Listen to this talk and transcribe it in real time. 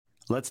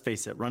Let's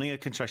face it, running a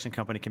construction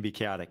company can be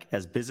chaotic.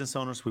 As business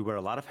owners, we wear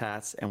a lot of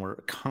hats and we're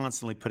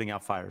constantly putting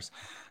out fires.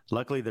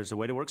 Luckily, there's a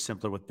way to work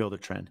simpler with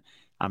Build-A-Trend.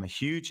 I'm a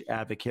huge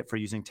advocate for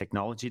using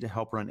technology to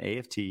help run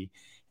AFT,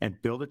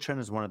 and Build-A-Trend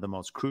is one of the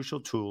most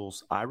crucial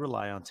tools I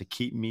rely on to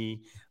keep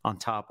me on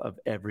top of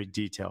every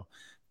detail.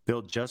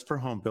 Built just for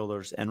home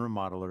builders and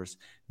remodelers,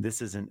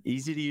 this is an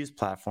easy-to-use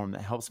platform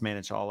that helps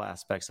manage all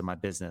aspects of my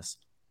business.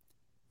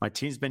 My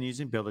team's been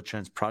using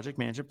Build-A-Trend's project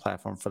management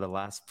platform for the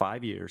last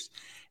 5 years,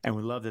 and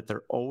we love that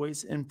they're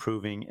always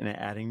improving and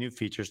adding new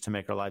features to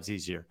make our lives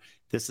easier.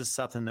 This is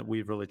something that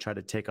we've really tried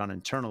to take on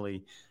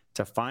internally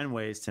to find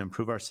ways to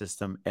improve our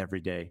system every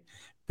day.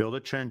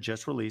 Build-A-Trend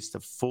just released a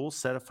full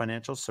set of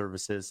financial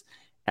services,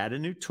 added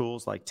new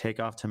tools like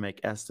Takeoff to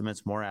make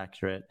estimates more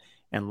accurate,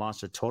 and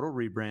launched a total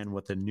rebrand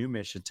with a new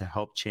mission to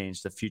help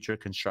change the future of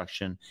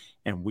construction,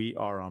 and we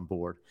are on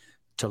board.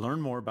 To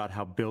learn more about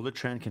how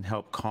Build-A-Trend can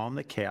help calm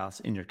the chaos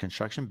in your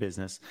construction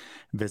business,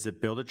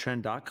 visit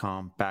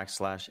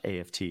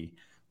buildatrend.com/AFT.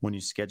 When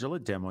you schedule a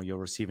demo, you'll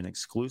receive an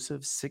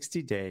exclusive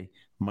 60-day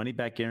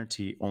money-back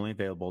guarantee only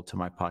available to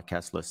my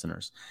podcast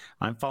listeners.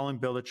 I'm following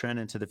Build-A-Trend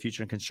into the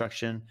future in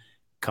construction.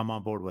 Come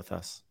on board with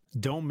us.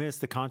 Don't miss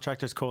the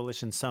Contractors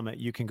Coalition Summit.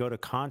 You can go to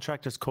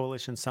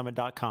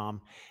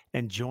contractorscoalitionsummit.com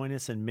and join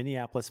us in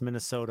Minneapolis,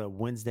 Minnesota,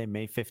 Wednesday,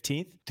 May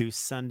 15th through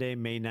Sunday,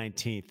 May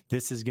 19th.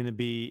 This is going to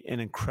be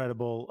an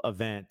incredible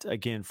event.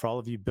 Again, for all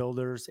of you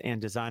builders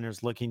and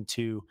designers looking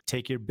to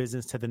take your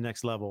business to the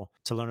next level,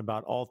 to learn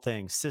about all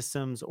things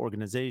systems,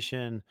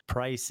 organization,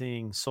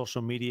 pricing,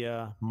 social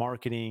media,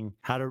 marketing,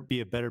 how to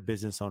be a better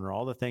business owner,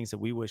 all the things that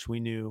we wish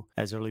we knew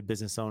as early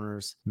business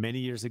owners many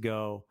years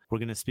ago. We're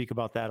going to speak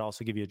about that,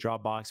 also give you a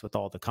Dropbox with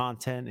all the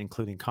content,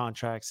 including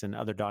contracts and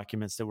other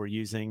documents that we're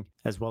using,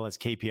 as well as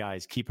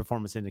KPIs, key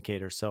performance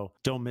indicators. So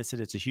don't miss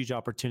it. It's a huge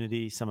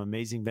opportunity. Some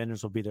amazing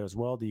vendors will be there as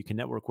well that you can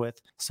network with.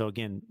 So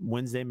again,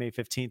 Wednesday, May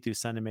 15th through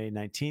Sunday, May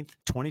 19th,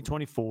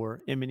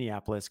 2024 in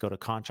Minneapolis. Go to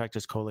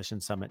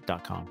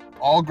contractorscoalitionsummit.com.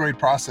 All great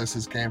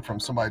processes came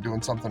from somebody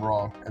doing something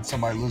wrong and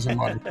somebody losing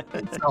money.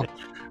 So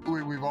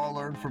we've all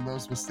learned from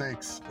those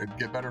mistakes and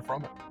get better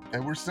from it.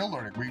 And we're still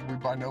learning. We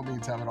by no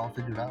means have it all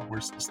figured out. We're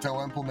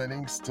still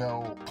implementing,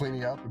 still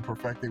cleaning up and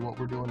perfecting what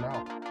we're doing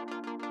now.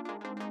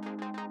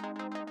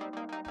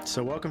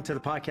 So welcome to the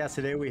podcast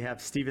today. We have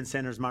Steven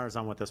Sanders Myers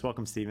on with us.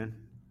 Welcome, Steven.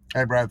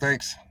 Hey, Brad.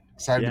 Thanks.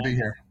 Excited to be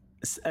here.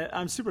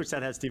 I'm super excited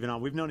to have Steven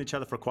on. We've known each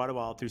other for quite a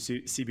while through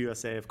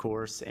CBUSA, of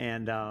course.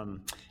 And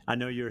I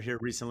know you're here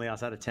recently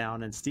outside of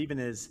town. And Steven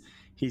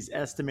he's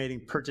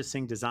estimating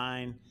purchasing,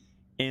 design,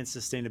 and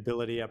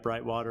sustainability at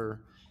Brightwater.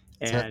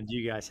 And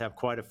you guys have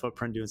quite a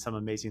footprint doing some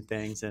amazing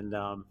things. And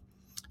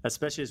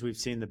especially as we've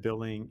seen the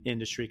building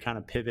industry kind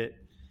of pivot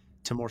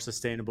to more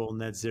sustainable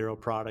net zero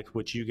product,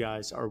 which you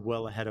guys are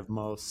well ahead of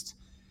most.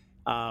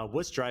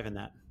 What's driving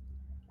that?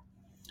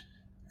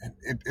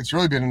 It's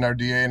really been in our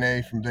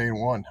DNA from day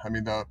one. I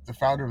mean, the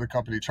founder of the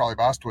company, Charlie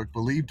Bostwick,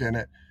 believed in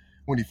it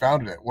when he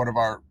founded it. One of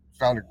our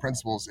founding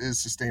principles is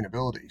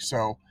sustainability.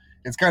 So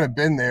it's kind of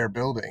been there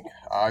building.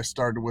 I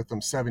started with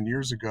them 7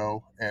 years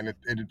ago, and it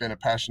had been a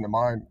passion of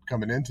mine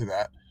coming into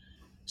that.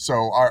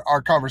 So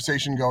our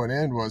conversation going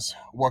in was,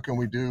 what can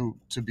we do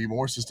to be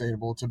more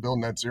sustainable, to build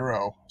net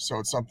zero? So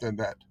it's something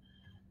that,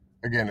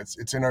 again,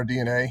 it's in our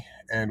DNA,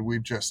 and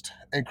we've just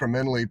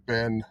incrementally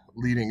been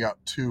leading up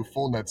to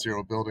full net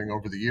zero building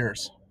over the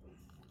years.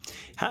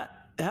 How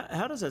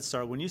does that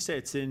start? When you say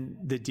it's in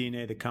the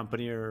DNA of the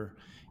company, or,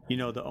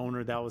 the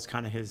owner, that was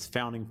kind of his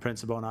founding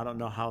principle, and I don't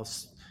know how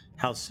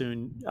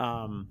soon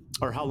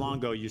or how long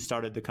ago you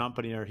started the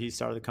company, or he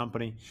started the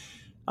company.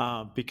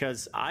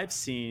 Because I've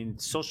seen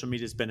social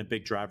media has been a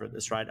big driver of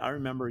this, right? I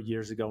remember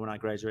years ago when I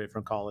graduated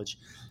from college,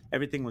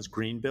 everything was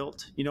green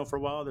built. For a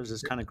while, there's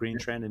this kind of green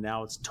trend, and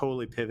now it's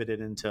totally pivoted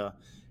into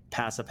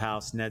passive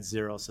house, net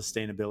zero,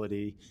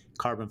 sustainability,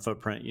 carbon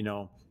footprint.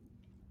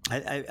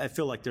 I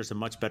feel like there's a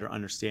much better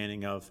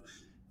understanding of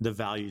the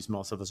values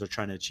most of us are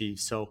trying to achieve.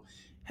 So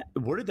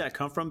where did that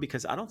come from?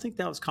 Because I don't think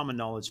that was common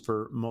knowledge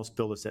for most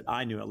builders that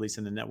I knew, at least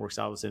in the networks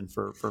I was in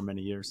for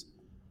many years.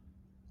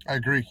 I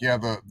agree. Yeah,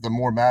 the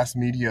more mass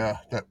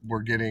media that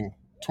we're getting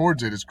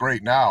towards it is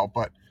great now.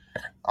 But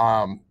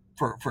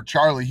for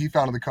Charlie, he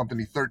founded the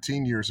company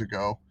 13 years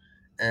ago,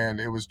 and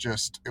it was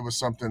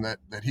something that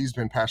he's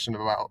been passionate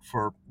about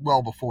for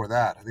well before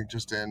that. I think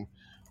just in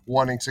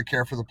wanting to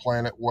care for the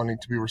planet, wanting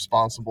to be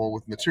responsible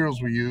with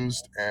materials we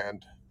used,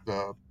 and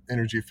the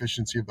energy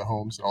efficiency of the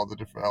homes and all the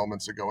different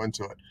elements that go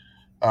into it.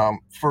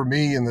 For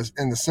me, in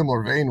the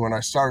similar vein, when I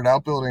started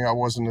out building, I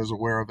wasn't as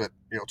aware of it,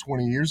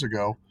 20 years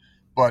ago.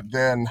 But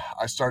then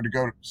I started to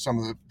go to some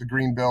of the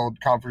green build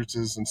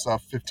conferences and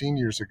stuff 15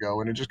 years ago,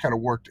 and it just kind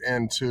of worked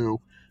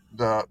into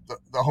the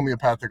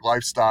homeopathic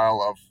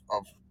lifestyle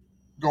of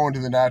going to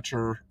the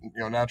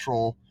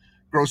natural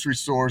grocery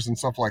stores and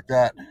stuff like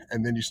that.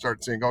 And then you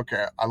start saying,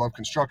 okay, I love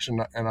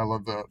construction and I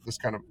love this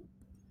kind of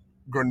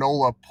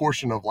granola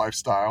portion of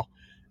lifestyle,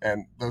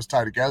 and those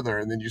tie together.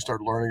 And then you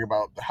start learning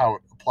about how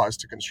it applies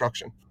to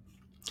construction.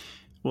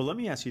 Well, let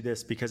me ask you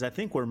this, because I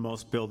think where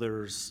most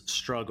builders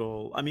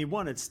struggle, I mean,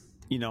 one, it's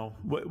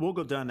we'll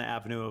go down the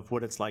avenue of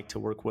what it's like to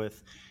work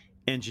with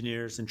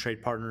engineers and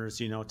trade partners,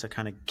 to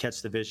kind of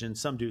catch the vision.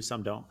 Some do,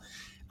 some don't.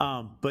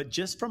 But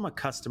just from a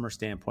customer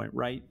standpoint,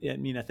 right? I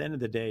mean, at the end of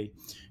the day,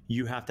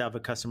 you have to have a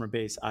customer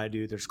base. I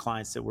do. There's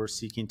clients that we're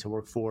seeking to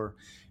work for.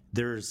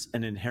 There's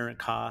an inherent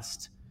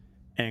cost.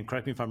 And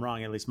correct me if I'm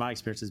wrong, at least my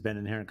experience has been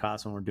inherent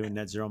cost when we're doing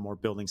net zero, more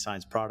building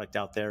science product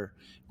out there,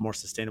 more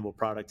sustainable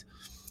product.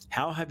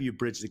 How have you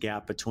bridged the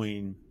gap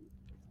between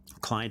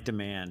client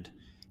demand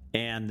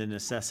and the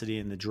necessity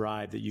and the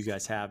drive that you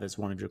guys have as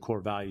one of your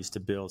core values to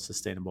build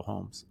sustainable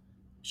homes?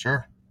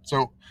 Sure.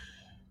 So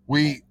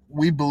we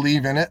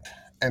believe in it,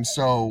 and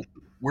so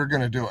we're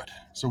going to do it.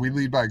 So we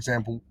lead by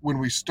example. When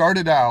we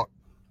started out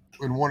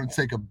and wanted to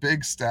take a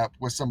big step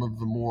with some of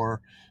the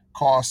more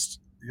cost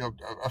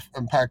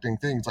impacting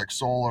things like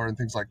solar and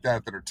things like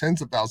that are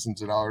tens of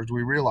thousands of dollars,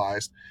 we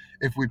realized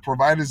if we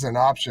provide as an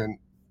option,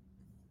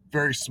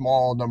 very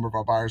small number of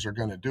our buyers are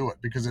going to do it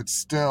because it's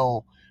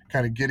still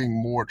kind of getting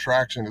more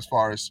traction as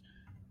far as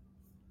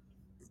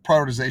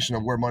prioritization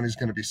of where money is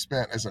going to be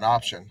spent as an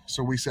option.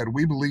 So we said,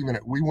 we believe in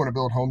it. We want to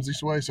build homes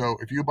this way. So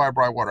if you buy a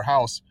Brightwater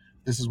house,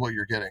 this is what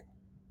you're getting.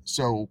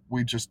 So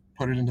we just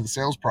put it into the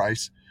sales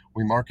price,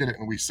 we market it,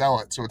 and we sell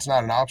it. So it's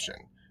not an option.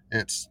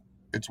 It's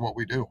what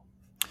we do.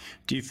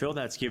 Do you feel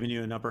that's giving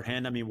you an upper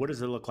hand? I mean, what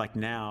does it look like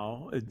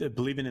now?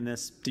 Believing in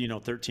this,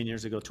 13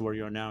 years ago to where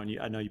you are now, and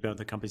I know you've been with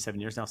the company 7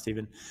 years now,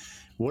 Stephen.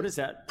 What does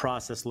that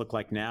process look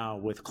like now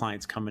with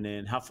clients coming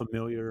in? How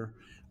familiar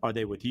are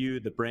they with you,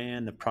 the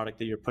brand, the product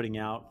that you're putting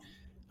out?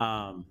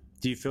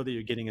 Do you feel that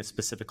you're getting a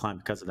specific client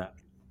because of that?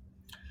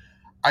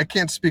 I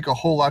can't speak a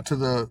whole lot to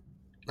the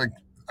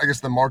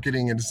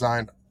marketing and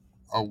design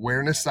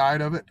awareness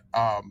side of it.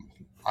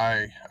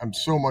 I'm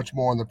so much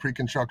more on the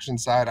pre-construction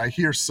side. I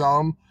hear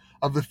some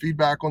of the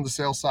feedback on the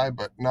sales side,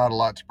 but not a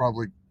lot to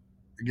probably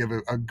give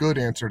a good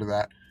answer to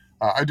that.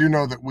 I do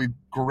know that we've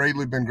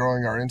greatly been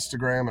growing our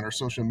Instagram and our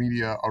social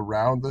media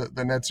around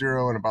the net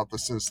zero and about the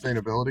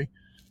sustainability.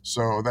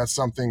 So that's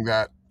something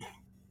that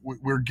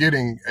we're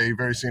getting a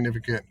very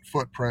significant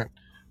footprint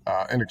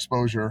and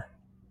exposure,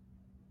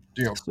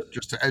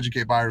 just to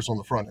educate buyers on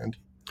the front end.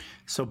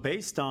 So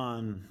based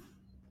on,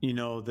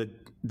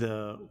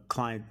 the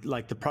client,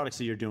 like the products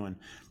that you're doing,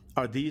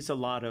 are these a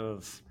lot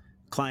of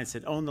clients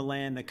that own the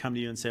land that come to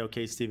you and say,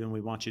 okay, Stephen,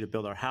 we want you to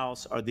build our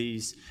house? Are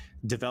these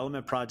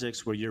development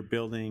projects where you're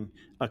building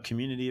a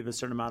community of a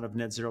certain amount of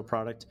net zero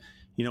product?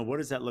 What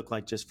does that look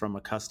like just from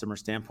a customer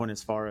standpoint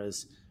as far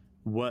as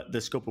what the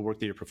scope of work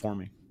that you're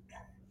performing?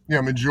 Yeah,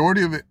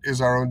 majority of it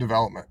is our own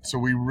development. So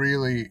we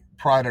really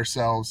pride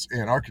ourselves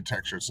in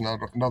architecture. It's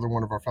another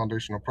one of our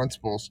foundational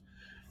principles.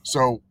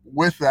 So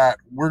with that,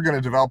 we're going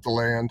to develop the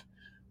land.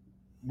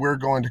 We're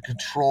going to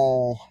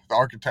control the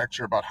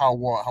architecture about how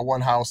one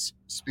house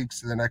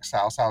speaks to the next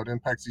house, how it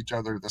impacts each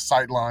other, the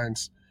sight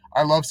lines.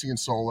 I love seeing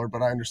solar,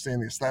 but I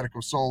understand the aesthetic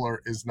of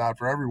solar is not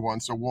for everyone.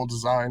 So we'll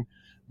design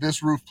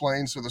this roof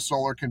plane so the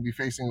solar can be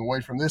facing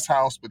away from this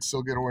house, but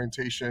still get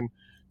orientation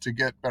to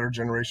get better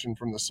generation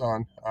from the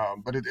sun.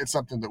 But it's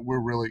something that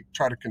we're really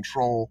try to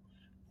control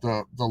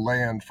the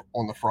land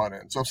on the front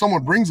end. So if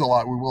someone brings a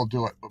lot, we will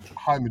do it. But the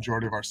high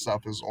majority of our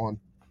stuff is on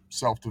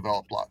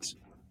self-developed lots.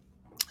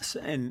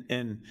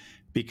 And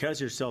because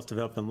you're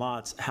self-developing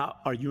lots, how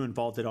are you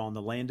involved at all in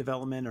the land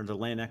development or the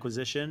land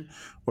acquisition?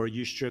 Or are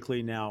you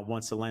strictly now,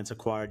 once the land's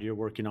acquired, you're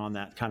working on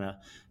that kind of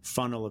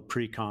funnel of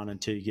pre-con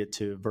until you get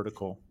to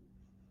vertical?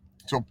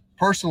 So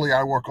personally,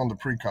 I work on the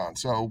pre-con.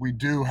 So we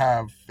do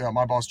have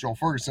my boss, Joel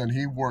Ferguson,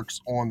 he works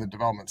on the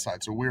development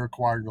side. So we're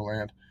acquiring the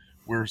land.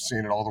 We're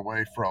seeing it all the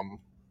way from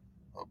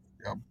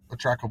a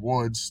tract of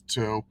woods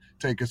to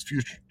take as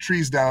few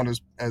trees down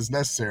as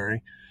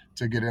necessary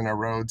to get in our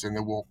roads, and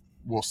then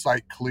we'll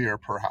site clear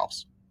per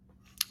house.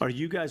 Are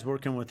you guys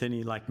working with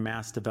any like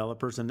mass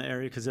developers in the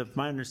area? Because if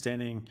my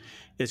understanding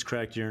is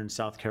correct, you're in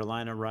South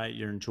Carolina, right?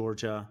 You're in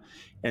Georgia.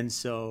 And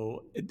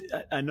so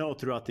I know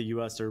throughout the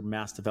U.S. there are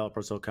mass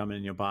developers who'll come in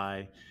and you'll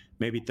buy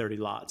maybe 30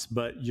 lots,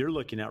 but you're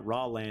looking at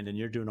raw land and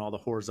you're doing all the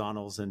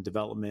horizontals and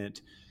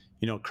development,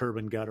 curb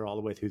and gutter all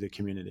the way through the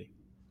community.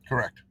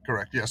 Correct.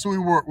 Yeah. So we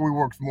work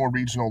with more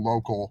regional,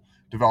 local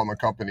development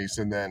companies,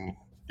 and then,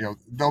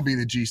 they'll be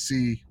the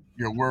GC.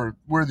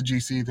 We're the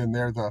GC, then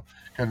they're the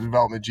kind of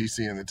development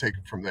GC, and then take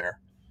it from there.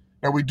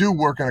 Now we do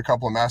work in a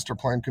couple of master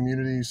plan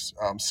communities.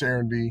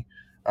 Serenbe,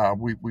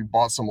 we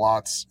bought some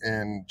lots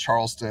in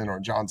Charleston or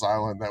Johns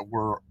Island that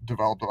were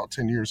developed about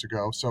 10 years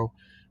ago. So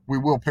we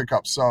will pick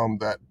up some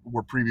that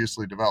were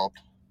previously developed,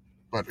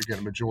 but again,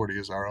 a majority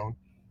is our own.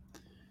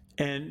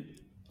 And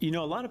a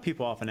lot of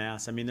people often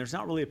ask, there's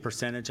not really a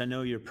percentage. I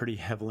know you're pretty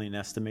heavily in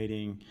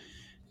estimating.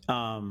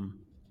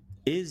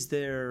 Is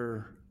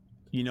there,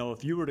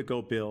 if you were to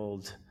go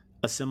build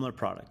a similar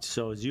product,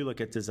 so as you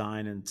look at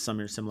design and some of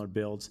your similar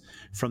builds,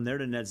 from there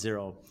to net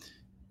zero,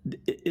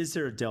 is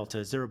there a delta?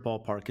 Is there a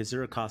ballpark? Is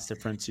there a cost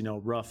difference?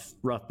 Rough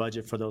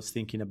budget for those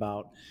thinking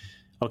about,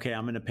 okay,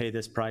 I'm going to pay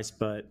this price,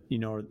 but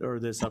or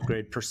this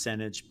upgrade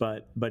percentage,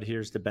 but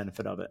here's the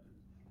benefit of it.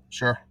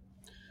 Sure.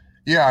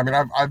 Yeah,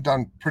 I've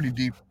done pretty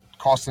deep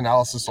cost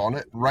analysis on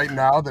it. Right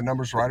now, the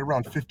number's right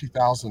around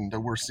 50,000 that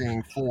we're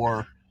seeing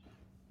for,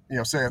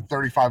 say a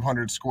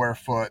 3,500 square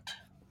foot,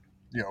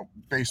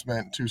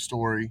 basement,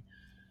 2-story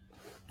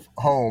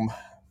home.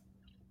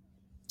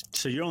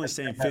 So you're only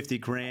saying 50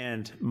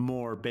 grand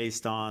more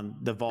based on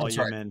the volume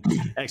right. and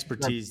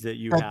expertise that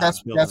you have.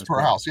 That's per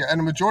house. Yeah. And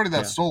the majority of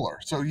that's solar.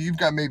 So you've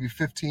got maybe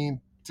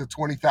 15 to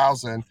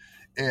 20,000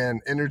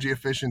 in energy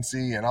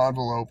efficiency and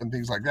envelope and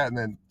things like that. And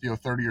then,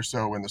 30 or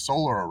so in the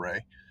solar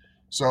array.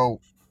 So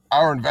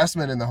our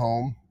investment in the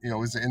home,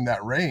 is in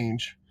that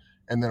range.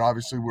 And then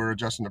obviously we're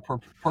adjusting the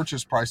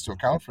purchase price to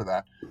account for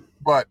that.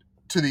 But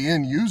to the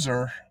end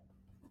user,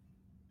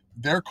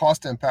 their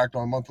cost impact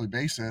on a monthly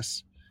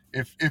basis,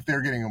 if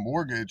they're getting a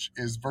mortgage,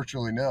 is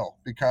virtually nil,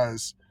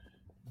 because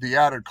the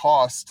added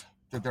cost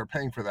that they're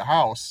paying for the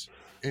house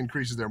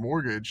increases their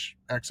mortgage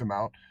X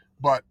amount,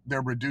 but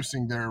they're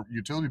reducing their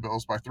utility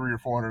bills by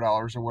 $300 or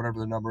 $400 or whatever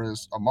the number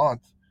is a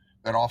month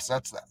that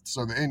offsets that.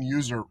 So the end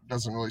user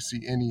doesn't really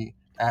see any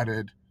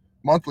added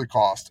monthly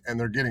cost, and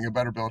they're getting a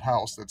better built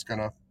house that's going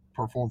to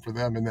perform for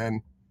them. And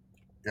then,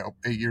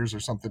 8 years or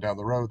something down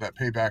the road, that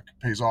payback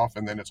pays off,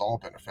 and then it's all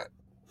benefit.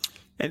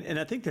 And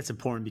I think that's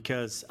important,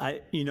 because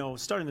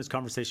starting this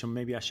conversation,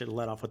 maybe I should have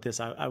let off with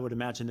this. I would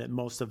imagine that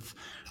most of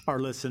our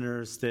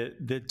listeners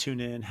that tune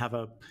in have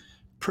a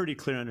pretty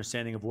clear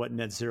understanding of what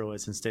net zero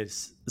is in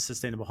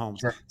sustainable homes.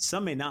 Sure.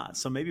 Some may not.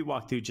 So maybe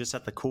walk through just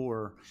at the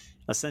core,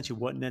 essentially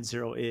what net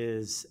zero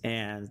is,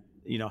 and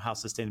how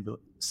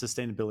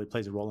sustainability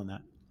plays a role in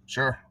that.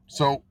 Sure.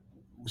 So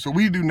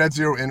we do net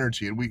zero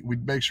energy, and we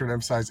make sure to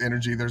emphasize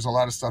energy. There's a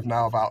lot of stuff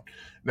now about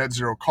net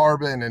zero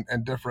carbon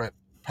and different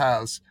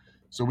paths.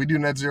 So we do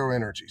net zero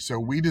energy. So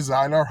we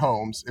design our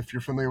homes. If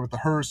you're familiar with the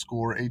HERS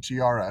score,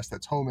 HERS,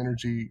 that's Home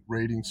Energy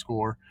Rating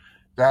Score.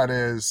 That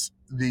is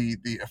the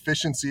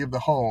efficiency of the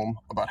home,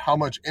 about how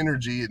much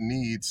energy it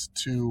needs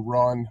to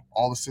run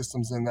all the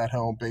systems in that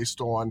home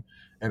based on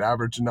an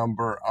average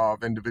number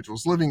of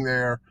individuals living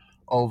there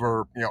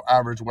over,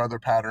 average weather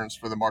patterns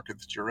for the market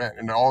that you're in.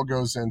 And it all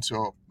goes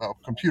into a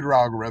computer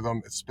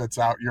algorithm. It spits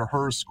out your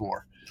HERS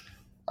score.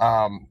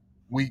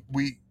 We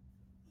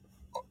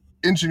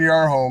engineer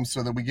our homes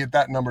so that we get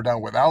that number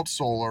down without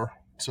solar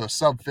to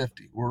sub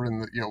 50. We're in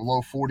the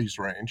low 40s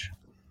range,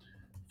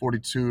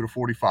 42 to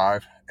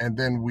 45, and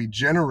then we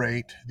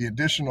generate the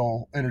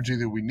additional energy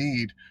that we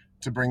need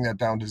to bring that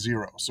down to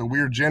zero. So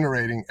we're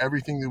generating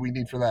everything that we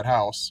need for that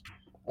house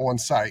on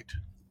site,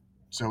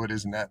 so it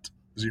is net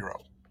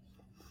zero.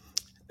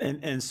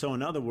 And so,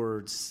 in other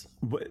words,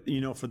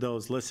 for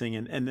those listening,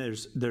 and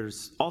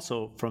there's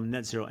also, from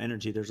net zero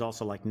energy, there's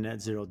also like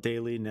net zero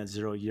daily, net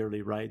zero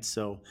yearly, right?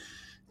 So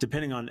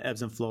depending on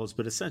ebbs and flows,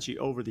 but essentially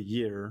over the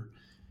year,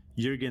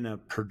 you're going to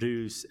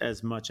produce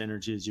as much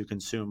energy as you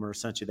consume, or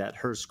essentially that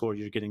HERS score,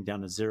 you're getting down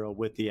to zero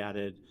with the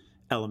added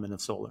element of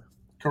solar.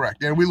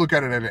 Correct. And we look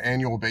at it at an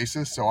annual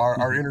basis. So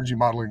our energy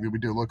modeling that we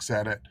do looks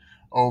at it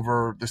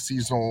over the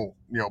seasonal,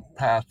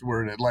 path.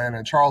 We're in Atlanta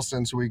and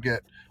Charleston, so we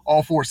get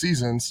all 4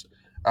 seasons,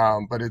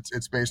 but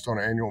it's based on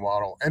an annual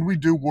model. And we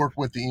do work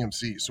with the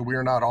EMC. So we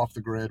are not off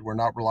the grid. We're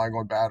not relying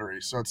on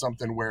batteries. So it's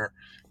something where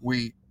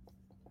we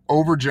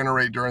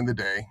over-generate during the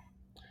day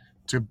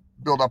to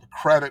build up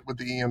credit with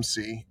the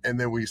EMC, and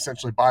then we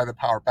essentially buy the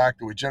power back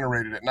that we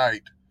generated at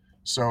night.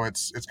 So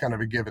it's kind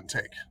of a give and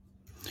take.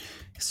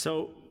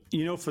 So,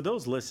 for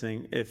those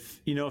listening,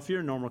 if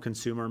you're a normal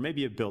consumer,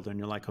 maybe a builder, and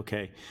you're like,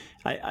 okay,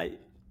 I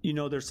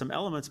there's some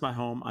elements in my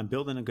home. I'm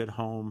building a good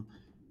home.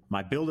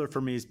 My builder for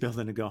me is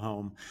building a good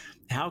home.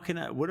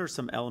 What are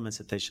some elements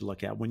that they should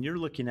look at when you're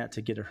looking at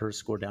to get a HERS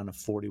score down to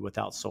 40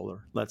 without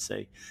solar, let's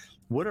say?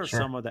 What are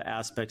some of the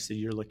aspects that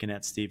you're looking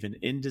at, Stephen,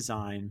 in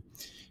design?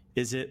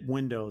 Is it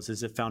windows?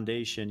 Is it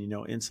foundation,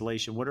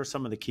 insulation? What are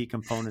some of the key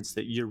components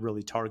that you're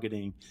really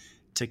targeting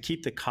to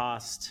keep the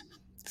cost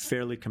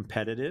fairly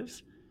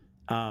competitive,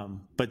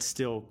 but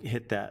still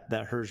hit that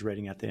HERS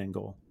rating at the end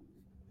goal?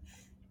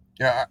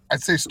 Yeah,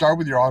 I'd say start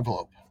with your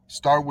envelope.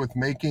 Start with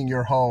making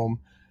your home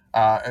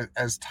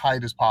as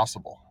tight as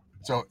possible.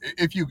 So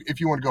if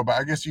you want to go back,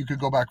 I guess you could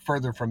go back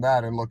further from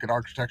that and look at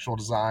architectural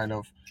design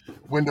of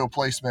window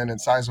placement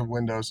and size of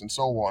windows and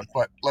so on.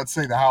 But let's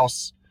say the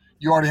house,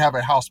 you already have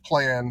a house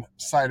plan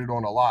sited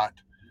on a lot.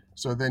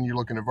 So then you're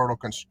looking at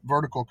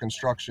vertical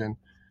construction.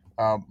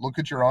 Look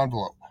at your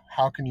envelope.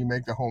 How can you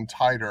make the home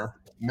tighter,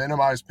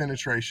 minimize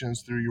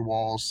penetrations through your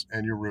walls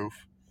and your roof,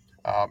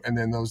 and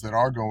then those that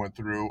are going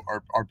through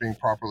are being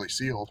properly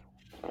sealed.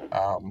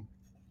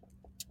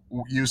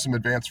 Use some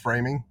advanced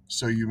framing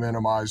so you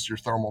minimize your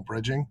thermal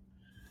bridging,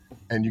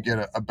 and you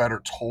get a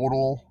better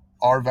total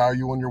R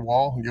value on your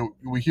wall.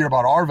 We hear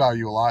about R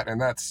value a lot, and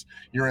that's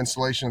your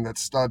insulation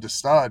that's stud to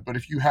stud. But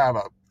if you have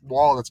a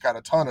wall that's got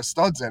a ton of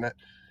studs in it,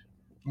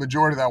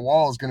 majority of that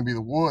wall is going to be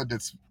the wood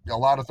that's a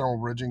lot of thermal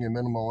bridging and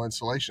minimal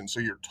insulation. So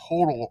your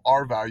total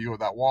R value of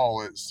that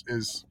wall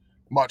is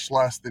much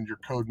less than your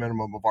code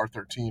minimum of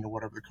R13 or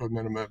whatever the code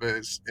minimum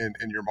is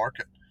in your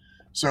market.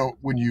 So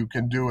when you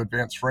can do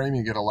advanced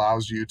framing, it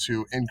allows you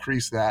to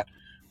increase that,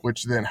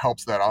 which then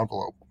helps that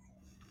envelope.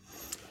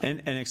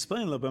 And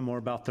explain a little bit more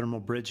about thermal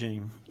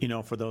bridging,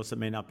 for those that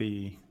may not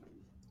be,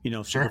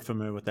 super Sure.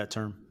 familiar with that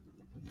term.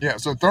 Yeah.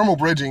 So thermal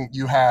bridging,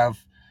 you have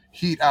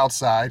heat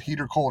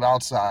or cold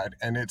outside,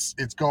 and it's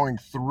going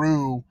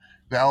through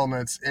the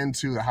elements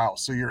into the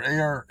house. So your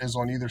air is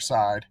on either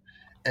side,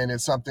 and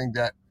it's something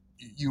that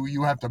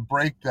you have to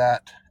break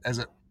that as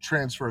it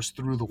transfers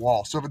through the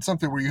wall. So if it's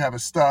something where you have a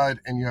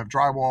stud and you have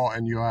drywall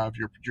and you have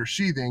your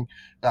sheathing,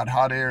 that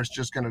hot air is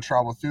just going to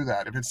travel through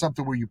that. If it's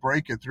something where you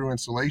break it through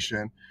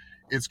insulation,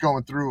 it's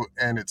going through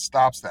and it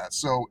stops that.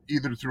 So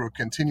either through a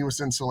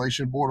continuous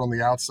insulation board on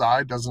the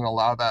outside doesn't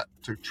allow that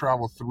to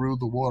travel through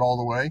the wood all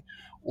the way,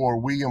 or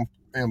we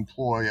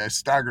employ a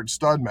staggered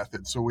stud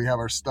method. So we have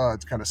our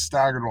studs kind of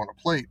staggered on a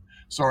plate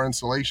so our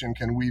insulation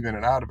can weave in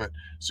and out of it.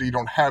 So you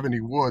don't have any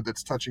wood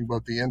that's touching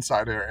both the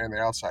inside air and the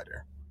outside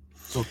air.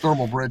 So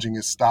thermal bridging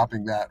is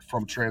stopping that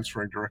from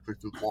transferring directly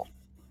through the wall.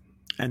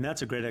 And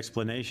that's a great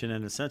explanation.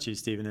 And essentially,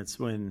 Stephen, it's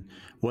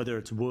whether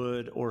it's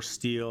wood or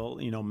steel,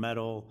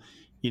 metal,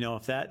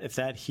 if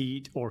that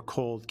heat or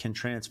cold can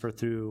transfer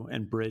through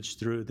and bridge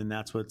through, then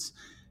that's what's,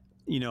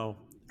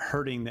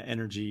 hurting the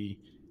energy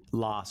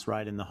loss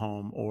right in the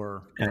home,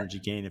 or energy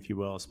gain, if you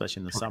will,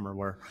 especially in the summer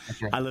where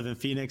Right. I live in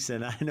Phoenix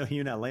and I know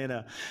you in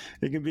Atlanta,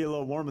 it can be a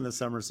little warm in the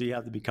summer. So you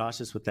have to be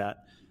cautious with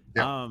that.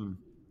 Yeah.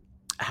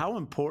 How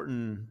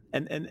important,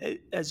 and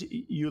as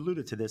you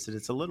alluded to this, that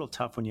it's a little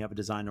tough when you have a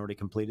design already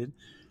completed.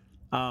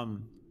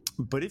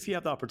 But if you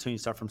have the opportunity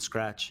to start from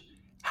scratch,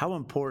 how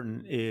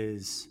important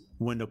is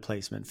window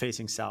placement,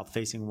 facing south,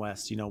 facing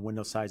west,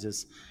 window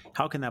sizes?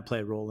 How can that play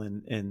a role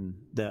in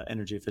the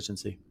energy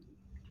efficiency?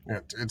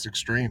 Yeah, it's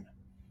extreme.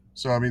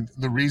 So, I mean,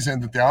 the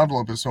reason that the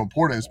envelope is so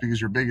important is because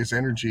your biggest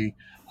energy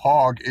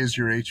hog is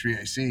your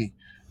HVAC.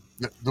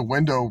 The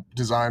window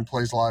design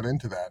plays a lot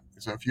into that.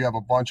 So, if you have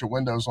a bunch of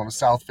windows on a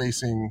south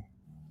facing,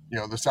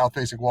 the south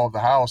facing wall of the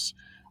house,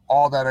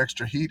 all that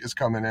extra heat is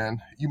coming in.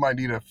 You might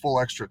need a full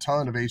extra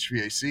ton of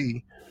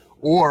HVAC,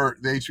 or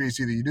the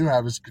HVAC that you do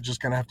have is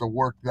just going to have to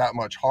work that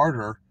much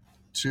harder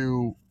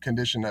to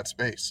condition that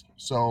space.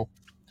 So,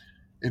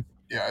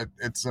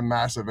 it's a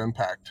massive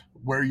impact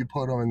where you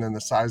put them and then the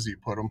size that you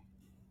put them,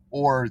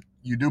 or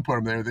you do put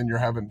them there, then you're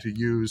having to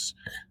use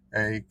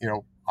a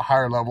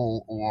higher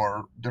level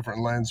or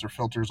different lens or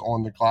filters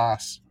on the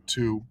glass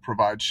to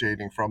provide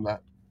shading from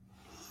that.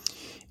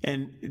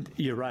 And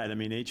you're right. I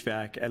mean,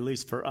 HVAC, at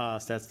least for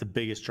us, that's the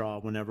biggest draw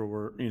whenever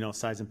we're,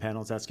 sizing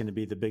panels. That's going to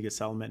be the biggest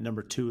element.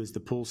 Number two is the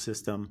pool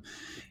system.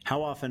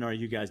 How often are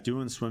you guys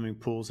doing swimming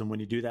pools? And when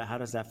you do that, how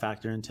does that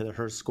factor into the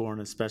HERS score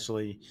and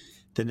especially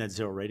the net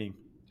zero rating?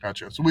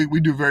 Gotcha. So we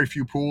do very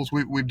few pools.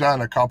 We've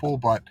done a couple,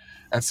 but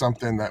that's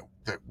something that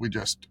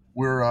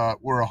we're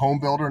a home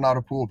builder, not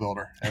a pool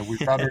builder, and we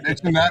found our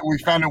niche in that. We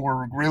found that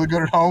we're really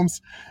good at homes,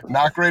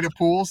 not great at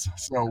pools.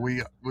 So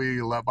we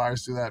let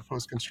buyers do that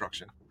post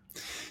construction.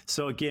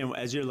 So again,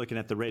 as you're looking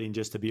at the rating,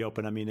 just to be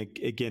open, I mean,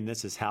 again,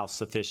 this is house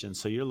sufficient.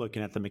 So you're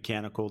looking at the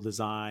mechanical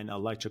design,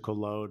 electrical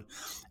load,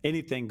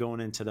 anything going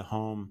into the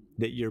home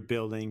that you're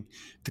building.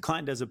 If the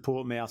client does a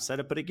pool, it may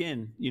offset it, but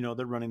again,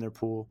 they're running their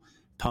pool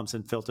pumps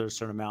and filters a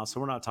certain amount. So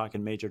we're not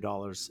talking major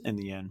dollars in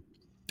the end.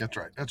 That's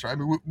right. That's right. I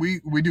mean,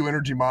 we do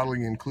energy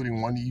modeling,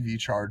 including one EV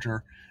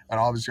charger, and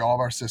obviously all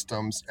of our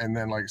systems. And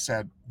then, like I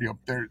said,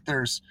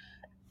 there's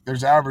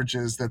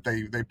averages that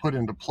they put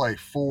into play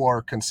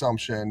for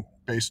consumption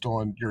based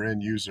on your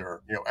end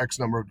user, X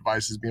number of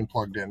devices being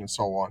plugged in and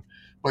so on.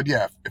 But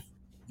yeah, if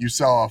you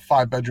sell a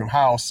 5-bedroom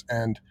house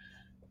and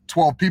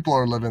 12 people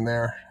are living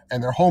there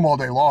and they're home all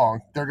day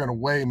long, they're going to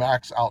way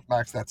max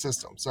that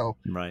system. So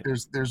right.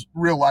 there's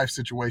real life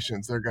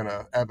situations they're going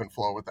to ebb and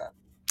flow with that.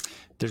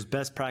 There's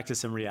best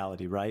practice and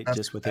reality, right?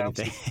 Just with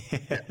anything.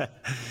 Yeah.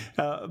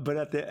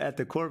 But at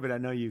the core of it, I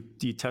know you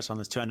touched on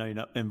this too. I know you're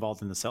not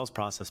involved in the sales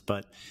process,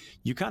 but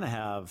you kind of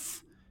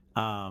have,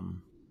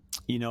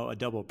 a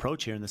double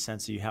approach here in the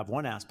sense that you have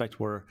one aspect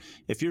where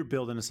if you're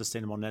building a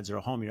sustainable net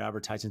zero home, you're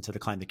advertising to the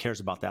client that cares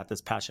about that,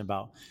 that's passionate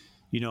about,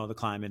 the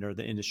climate or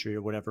the industry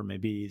or whatever it may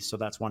be. So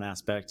that's one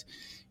aspect.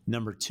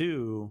 Number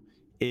two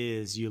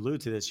is you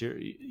allude to this.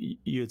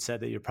 You had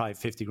said that you're probably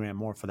 50 grand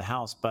more for the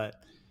house,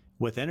 but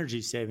with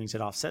energy savings,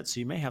 it offsets.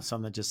 So you may have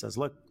someone that just says,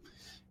 look,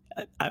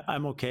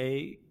 I'm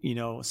okay,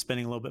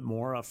 spending a little bit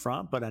more up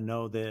front, but I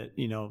know that,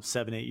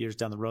 7-8 years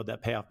down the road,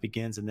 that payoff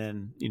begins. And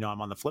then,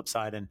 I'm on the flip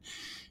side. And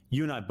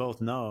you and I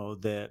both know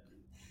that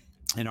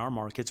in our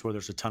markets where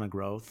there's a ton of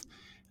growth,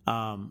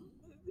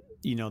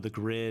 the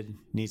grid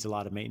needs a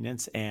lot of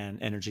maintenance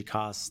and energy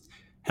costs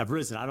have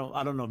risen. I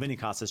don't know if any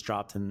cost has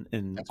dropped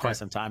in quite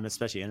some time,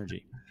 especially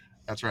energy.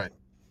 That's right.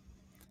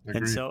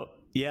 Agreed. And so,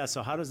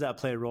 so how does that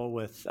play a role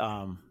with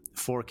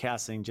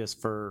forecasting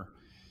just for,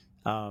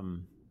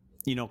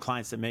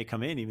 clients that may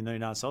come in, even though you're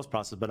not a sales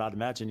process, but I'd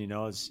imagine,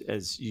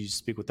 as you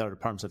speak with other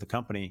departments of the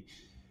company,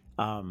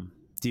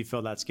 do you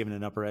feel that's given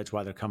an upper edge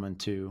while they're coming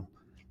to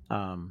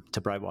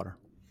Brightwater?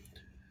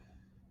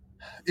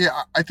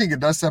 Yeah, I think it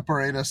does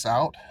separate us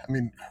out. I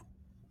mean,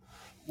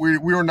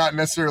 we are not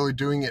necessarily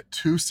doing it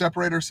to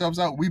separate ourselves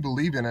out. We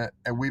believe in it,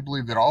 and we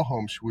believe that all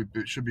homes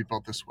should be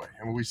built this way.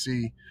 And we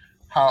see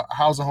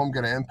how's a home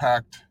going to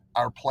impact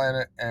our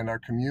planet and our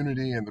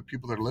community and the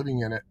people that are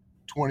living in it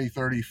 20,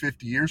 30,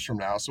 50 years from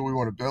now. So we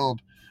want to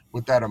build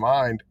with that in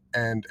mind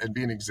and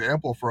be an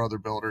example for other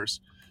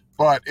builders.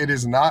 But it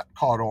is not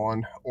caught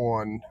on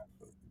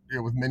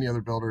with many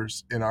other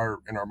builders in our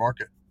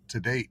market to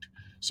date.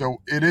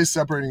 So it is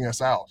separating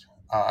us out.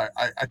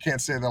 I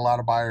can't say that a lot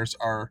of buyers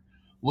are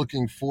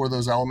looking for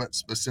those elements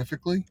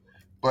specifically,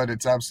 but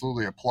it's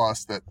absolutely a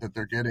plus that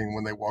they're getting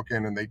when they walk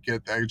in and they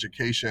get the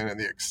education and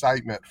the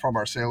excitement from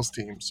our sales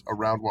teams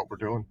around what we're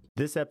doing.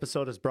 This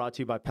episode is brought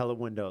to you by Pella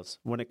Windows.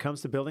 When it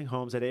comes to building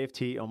homes at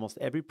AFT, almost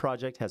every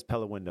project has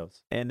Pella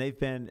Windows. And they've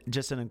been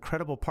just an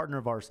incredible partner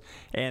of ours.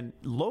 And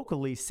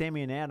locally,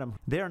 Sammy and Adam,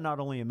 they are not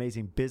only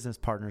amazing business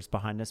partners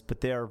behind us,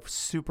 but they are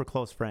super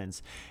close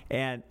friends.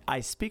 And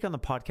I speak on the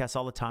podcast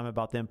all the time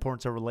about the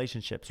importance of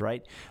relationships,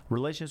 right?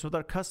 Relationships with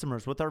our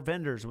customers, with our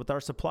vendors, with our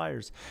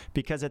suppliers.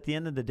 Because at the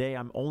end of the day,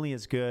 I'm only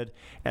as good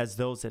as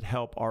those that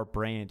help our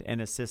brand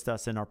and assist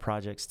us in our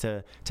projects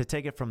to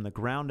take it from the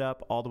ground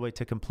up all the way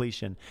to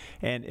completion.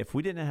 And if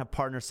we didn't have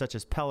partners such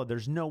as Pella,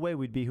 there's no way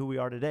we'd be who we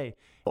are today.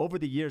 Over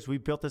the years,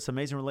 we've built this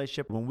amazing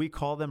relationship. When we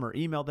call them or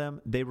email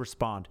them, they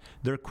respond.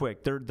 They're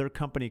quick. Their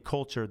company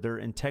culture, their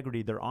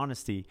integrity, their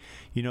honesty,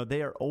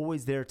 they are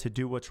always there to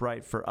do what's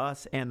right for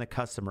us and the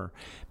customer.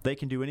 They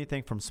can do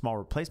anything from small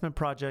replacement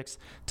projects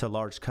to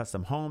large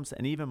custom homes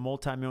and even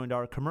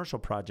multi-million-dollar commercial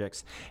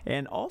projects.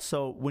 And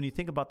also, when you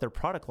think about their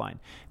product line,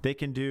 they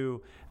can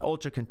do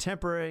ultra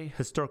contemporary,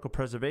 historical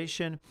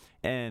preservation,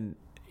 and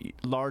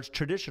large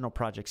traditional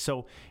projects.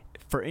 So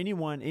for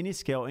anyone, any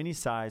scale, any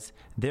size,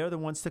 they're the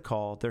ones to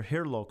call. They're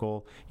here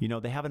local.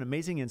 They have an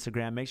amazing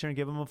Instagram. Make sure and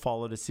give them a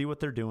follow to see what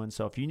they're doing.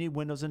 So if you need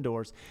windows and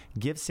doors,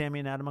 give Sammy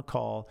and Adam a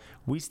call.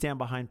 We stand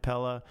behind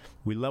Pella.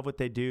 We love what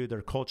they do,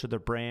 their culture, their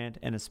brand,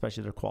 and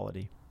especially their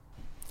quality.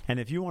 And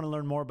if you want to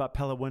learn more about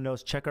Pella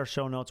Windows, check our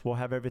show notes. We'll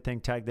have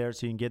everything tagged there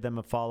so you can give them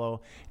a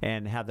follow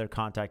and have their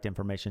contact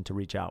information to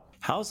reach out.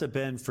 How's it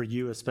been for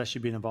you,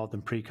 especially being involved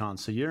in pre-con?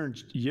 So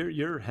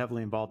you're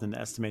heavily involved in the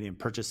estimating and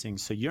purchasing.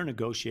 So you're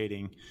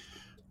negotiating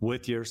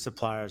with your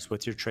suppliers,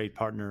 with your trade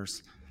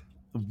partners.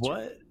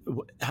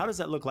 How does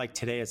that look like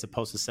today as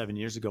opposed to 7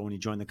 years ago when you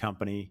joined the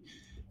company?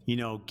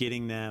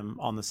 Getting them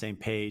on the same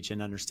page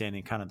and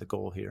understanding kind of the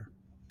goal here.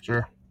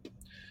 Sure.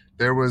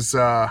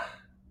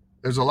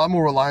 There's a lot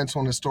more reliance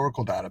on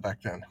historical data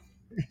back then.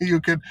 You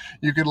could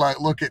like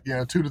look at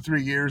 2 to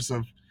 3 years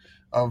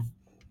of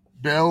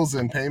bills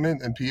and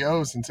payment and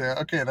POs and say,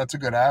 okay, that's a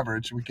good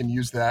average. We can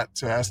use that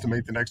to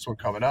estimate the next one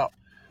coming up.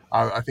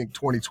 I think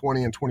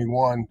 2020 and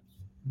 21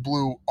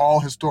 blew all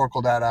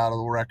historical data out of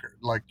the record,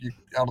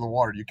 out of the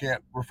water. You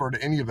can't refer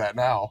to any of that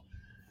now.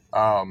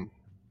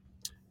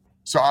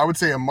 So I would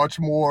say a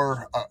much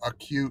more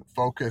acute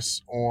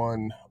focus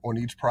on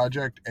each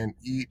project and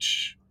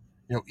each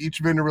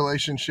vendor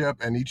relationship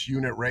and each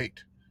unit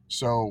rate.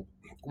 So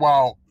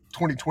while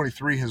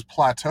 2023 has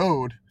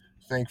plateaued,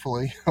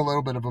 thankfully, a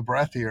little bit of a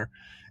breath here,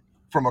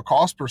 from a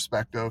cost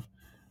perspective,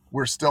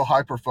 we're still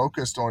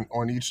hyper-focused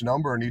on each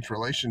number and each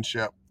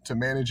relationship to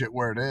manage it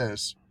where it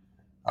is.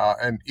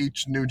 And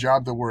each new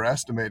job that we're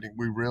estimating,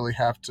 we really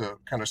have to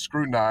kind of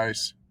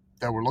scrutinize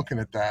that we're looking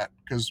at that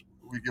because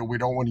we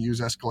don't want to use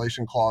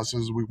escalation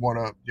clauses. We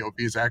want to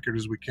be as accurate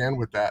as we can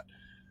with that.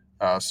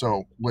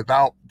 So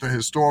without the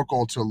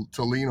historical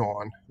to lean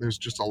on, there's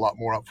just a lot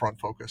more upfront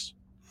focus.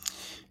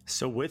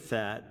 So with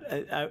that,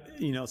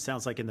 it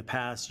sounds like in the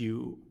past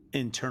you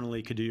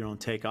internally could do your own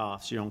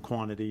takeoffs, your own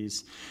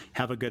quantities,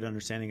 have a good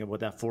understanding of what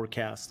that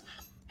forecast.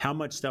 How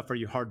much stuff are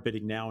you hard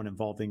bidding now and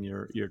involving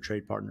your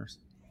trade partners?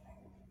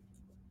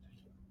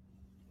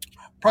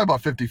 Probably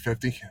about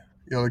 50-50.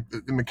 Like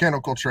the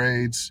mechanical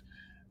trades,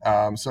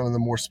 some of the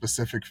more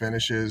specific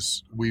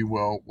finishes,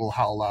 we'll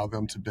allow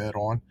them to bid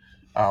on.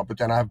 But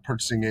then I have a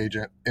purchasing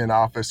agent in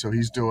office, so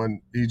he's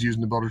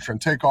using the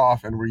Buildertrend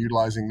takeoff, and we're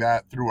utilizing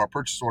that through our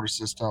purchase order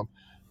system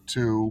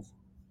to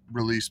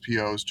release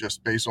POs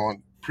just based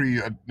on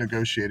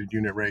pre-negotiated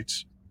unit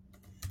rates.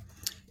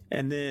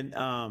 And then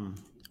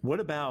what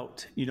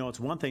about, it's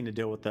one thing to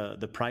deal with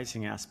the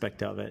pricing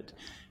aspect of it.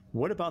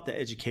 What about the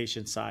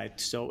education side?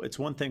 So it's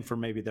one thing for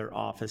maybe their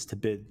office to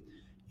bid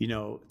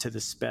to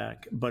the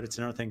spec, but it's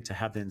another thing to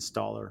have the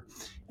installer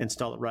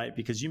install it right.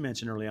 Because you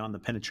mentioned early on, the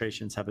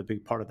penetrations have a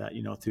big part of that,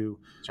 through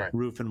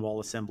roof and wall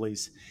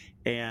assemblies.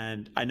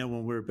 And I know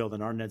when we were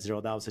building our Net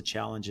Zero, that was a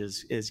challenge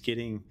is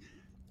getting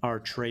our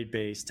trade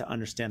base to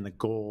understand the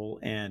goal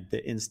and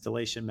the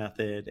installation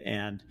method.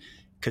 And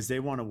because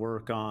they want to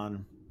work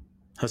on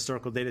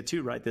historical data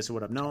too, right? This is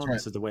what I've known.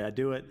 This is the way I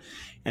do it.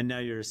 And now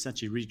you're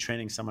essentially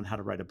retraining someone how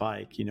to ride a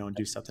bike, and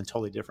do something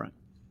totally different.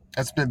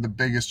 That's been the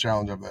biggest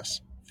challenge of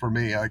this. For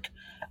me,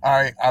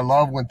 I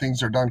love when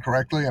things are done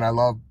correctly, and I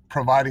love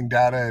providing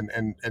data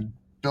and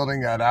building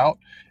that out.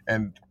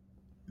 And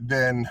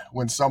then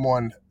when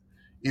someone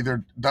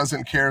either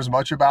doesn't care as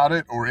much about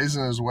it or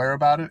isn't as aware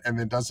about it, and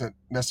then doesn't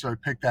necessarily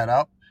pick that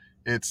up,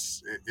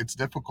 it's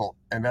difficult.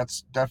 And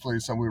that's definitely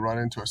something we run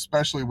into,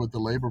 especially with the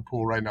labor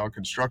pool right now in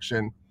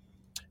construction.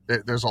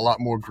 There's a lot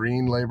more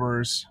green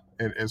laborers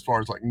as far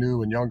as like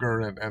new and younger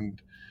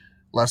and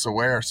less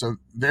aware. So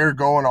they're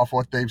going off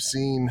what they've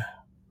seen.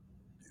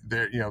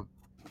 They're,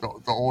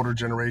 the older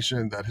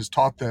generation that has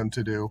taught them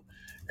to do,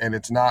 and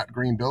it's not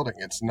green building.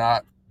 It's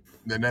not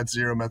the net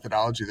zero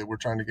methodology that we're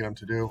trying to get them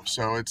to do.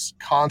 So it's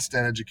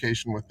constant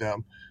education with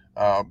them,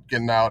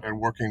 getting out and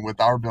working with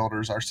our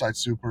builders, our site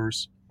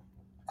supers,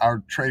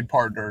 our trade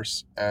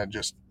partners, and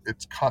just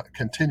it's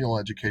continual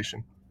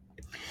education.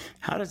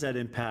 How does that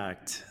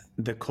impact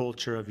the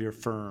culture of your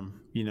firm?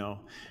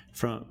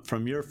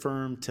 From your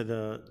firm to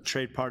the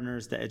trade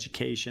partners, the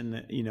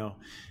education,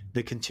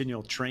 the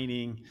continual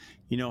training.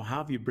 How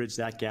have you bridged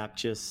that gap?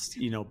 Just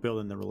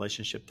building the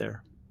relationship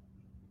there.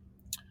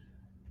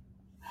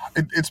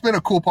 It's been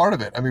a cool part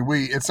of it. I mean,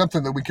 it's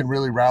something that we can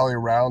really rally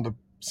around.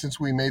 Since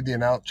we made the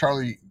announcement,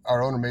 Charlie,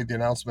 our owner, made the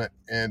announcement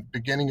in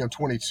beginning of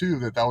 22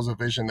 that was a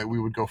vision that we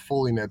would go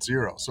fully net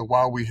zero. So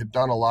while we had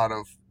done a lot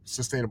of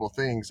sustainable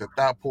things, at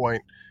that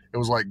point, it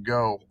was like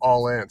go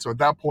all in. So at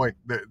that point,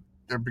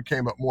 there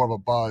became more of a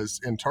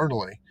buzz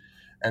internally.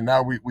 And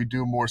now we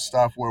do more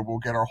stuff where we'll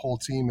get our whole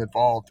team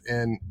involved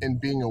in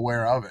being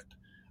aware of it.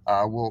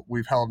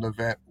 We've held an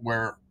event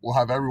where we'll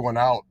have everyone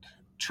out,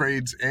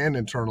 trades and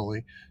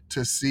internally,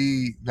 to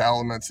see the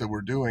elements that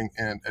we're doing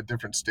and at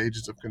different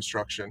stages of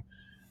construction,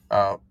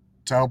 to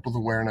help with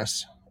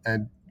awareness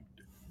and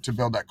to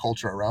build that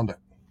culture around it.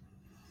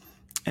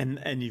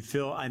 And you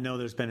feel, I know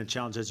there's been a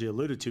challenge, as you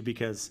alluded to,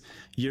 because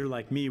you're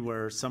like me,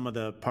 where some of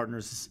the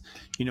partners,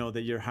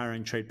 that you're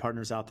hiring, trade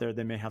partners out there,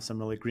 they may have some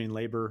really green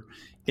labor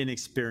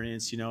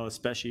inexperience,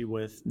 especially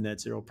with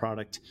net zero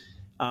product.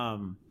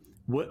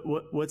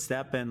 What's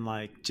that been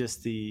like,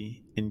 just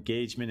the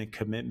engagement and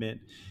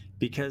commitment?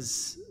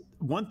 Because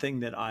one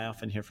thing that I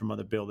often hear from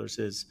other builders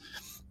is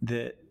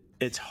that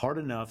it's hard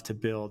enough to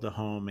build a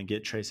home and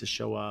get trades to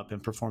show up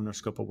and perform their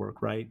scope of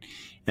work, right?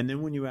 And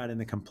then when you add in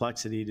the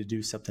complexity to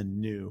do something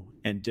new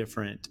and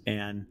different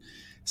and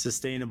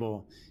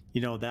sustainable,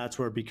 that's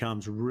where it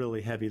becomes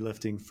really heavy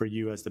lifting for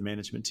you as the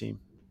management team.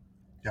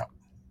 Yeah,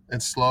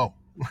 it's slow.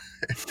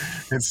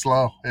 It's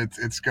slow.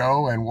 It's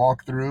go and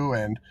walk through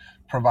and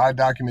provide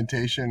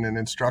documentation and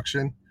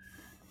instruction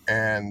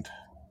and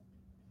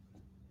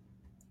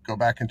go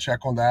back and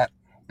check on that.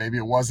 Maybe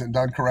it wasn't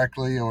done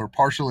correctly or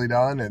partially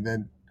done, and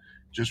then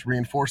just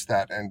reinforce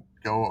that and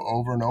go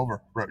over and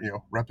over,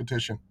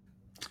 repetition.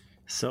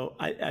 So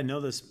I know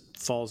this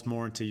falls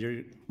more into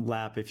your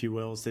lap, if you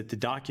will, is that the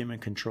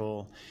document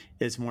control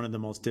is one of the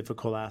most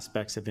difficult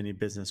aspects of any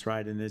business,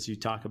 right? And as you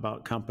talk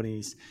about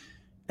companies,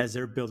 as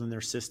they're building their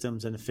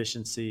systems and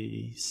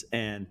efficiencies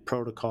and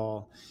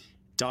protocol,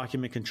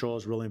 document control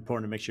is really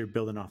important to make sure you're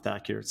building off the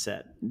accurate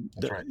set.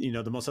 That's right.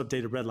 The most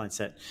updated redline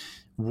set.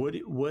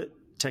 What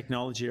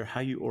technology or how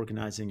are you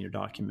organizing your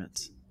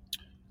documents?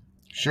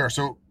 Sure.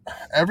 So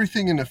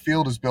everything in the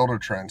field is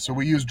Buildertrend. So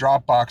we use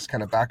Dropbox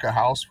kind of back of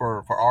house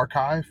for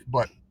archive,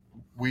 but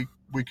we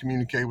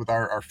communicate with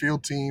our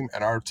field team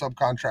and our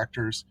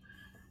subcontractors.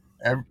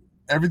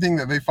 Everything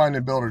that they find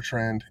in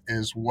Buildertrend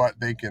is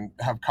what they can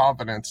have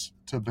confidence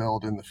to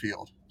build in the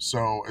field.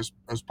 So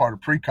as part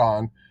of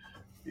pre-con,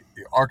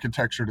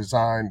 architecture,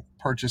 design,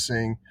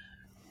 purchasing,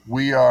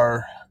 we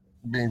are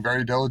being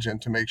very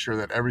diligent to make sure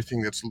that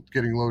everything that's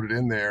getting loaded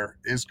in there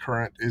is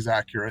current, is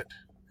accurate,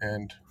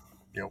 and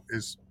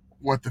is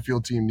what the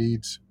field team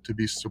needs to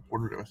be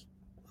supported with.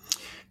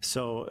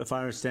 So if I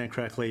understand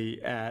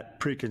correctly, at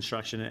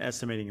pre-construction and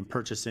estimating and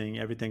purchasing,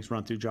 everything's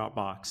run through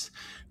Dropbox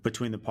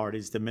between the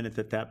parties. The minute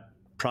that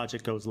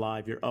project goes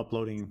live, you're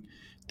uploading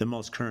the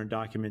most current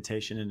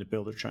documentation into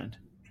Buildertrend.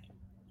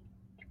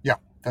 Yeah,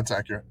 that's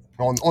accurate.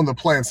 On the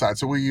plan side,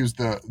 so we use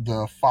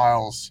the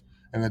files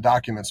and the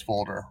documents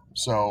folder.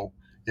 So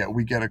yeah,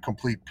 we get a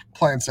complete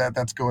plan set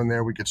that's going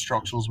there. We get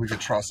structurals, we get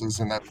trusses,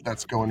 and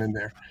that's going in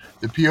there.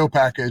 The PO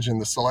package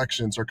and the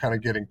selections are kind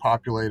of getting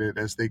populated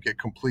as they get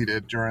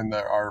completed during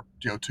our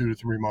 2 to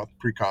 3 month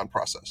pre-con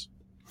process.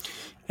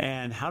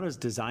 And how does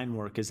design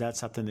work? Is that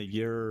something that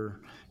you're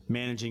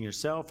managing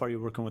yourself? Are you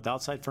working with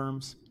outside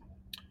firms?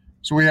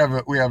 So we have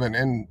an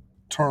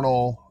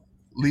internal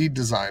lead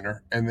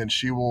designer, and then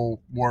she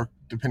will work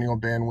depending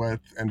on bandwidth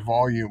and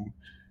volume.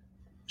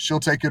 She'll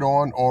take it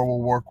on, or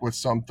we'll work with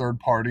some third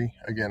party,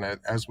 again,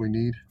 as we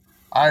need.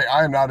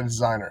 I am not a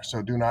designer,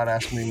 so do not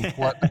ask me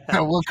what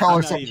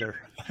color something. Either.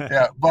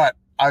 Yeah, but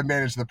I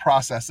manage the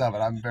process of it.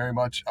 I'm very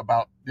much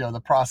about the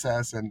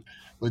process and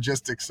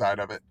logistics side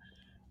of it.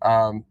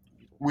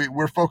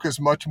 We're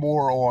focused much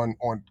more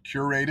on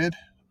curated,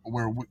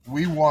 where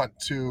we want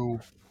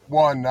to,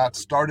 one, not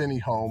start any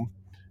home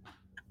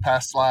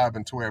past slab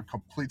until we have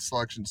complete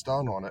selections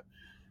done on it.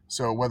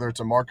 So whether it's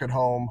a market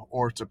home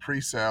or it's a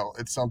pre-sale,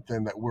 it's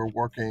something that we're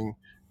working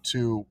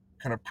to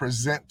kind of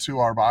present to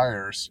our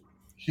buyers.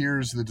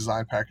 Here's the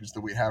design package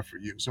that we have for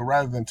you. So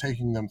rather than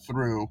taking them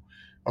through,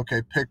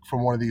 okay, pick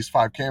from one of these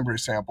 5 Cambria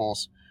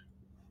samples,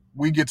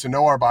 we get to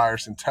know our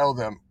buyers and tell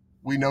them,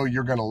 we know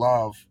you're going to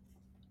love,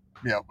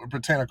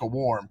 Britannica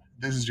Warm.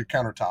 This is your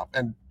countertop,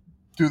 and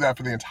do that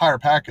for the entire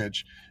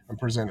package and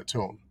present it to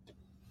them.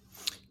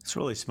 It's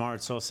really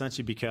smart. So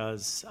essentially,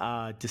 because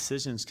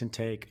decisions can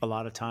take a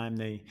lot of time,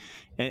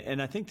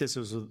 and I think this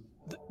was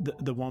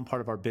the one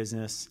part of our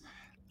business.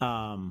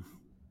 Um,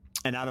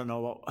 and I don't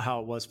know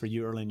how it was for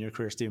you early in your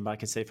career, Stephen, but I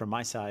can say from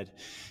my side,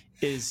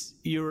 is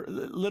you're a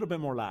little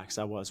bit more lax.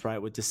 I was,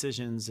 right, with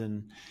decisions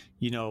and,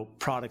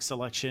 product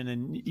selection,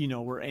 and,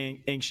 we're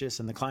anxious,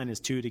 and the client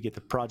is too, to get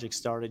the project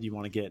started. You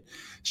want to get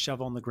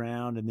shovel on the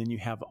ground, and then you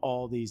have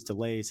all these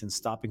delays and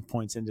stopping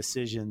points and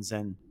decisions,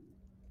 and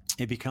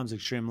it becomes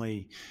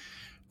extremely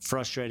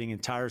frustrating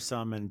and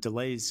tiresome and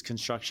delays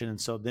construction. And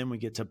so then we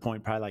get to a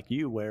point, probably like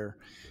you, where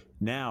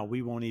now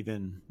we won't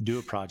even do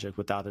a project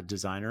without a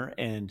designer.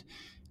 And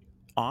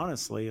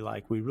honestly,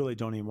 like, we really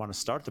don't even want to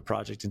start the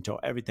project until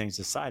everything's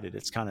decided.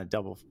 It's kind of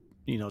double,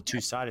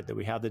 two-sided, that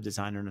we have the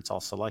designer and it's all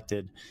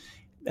selected.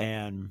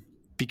 And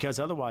because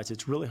otherwise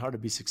it's really hard to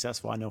be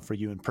successful. I know for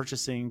you in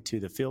purchasing, to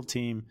the field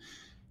team,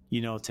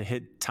 to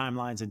hit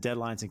timelines and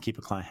deadlines and keep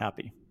a client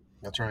happy.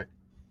 That's right.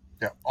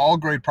 Yeah, all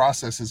great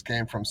processes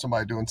came from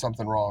somebody doing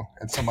something wrong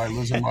and somebody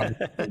losing money.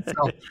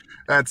 So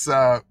that's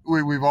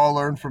we've all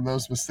learned from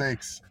those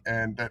mistakes,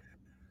 and that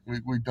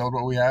we build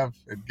what we have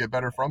and get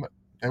better from it.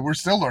 And we're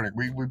still learning.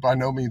 We by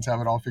no means have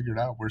it all figured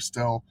out. We're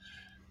still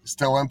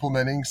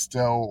implementing,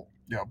 still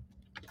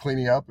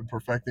cleaning up and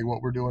perfecting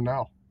what we're doing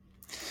now.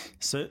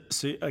 So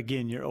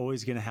again, you're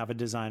always going to have a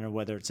designer,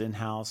 whether it's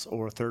in-house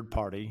or a third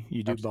party.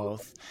 You do Absolutely.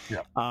 both.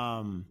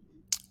 Yeah.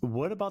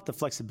 What about the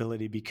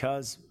flexibility?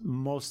 Because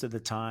most of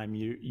the time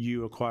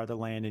you acquire the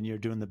land and you're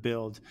doing the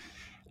build.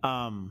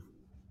 And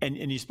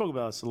you spoke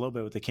about this a little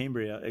bit with the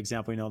Cambria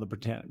example,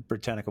 the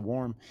Britannica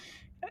Warm.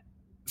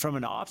 From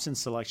an option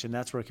selection,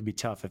 that's where it can be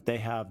tough. If they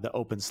have the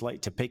open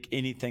slate to pick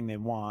anything they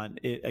want,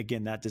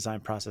 again, that design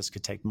process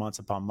could take months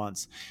upon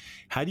months.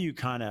 How do you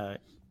kind of,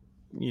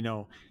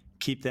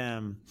 keep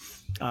them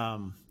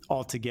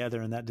all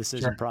together in that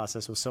decision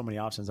process with so many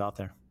options out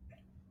there?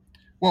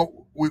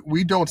 Well,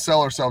 we don't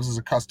sell ourselves as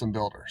a custom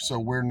builder, so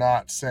we're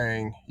not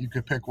saying you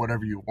could pick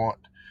whatever you want.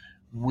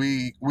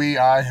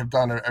 I have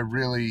done a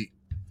really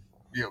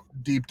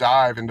deep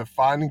dive into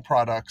finding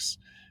products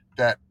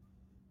that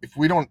if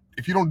you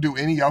don't do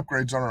any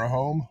upgrades on our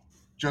home,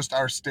 just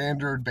our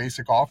standard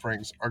basic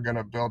offerings are going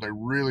to build a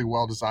really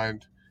well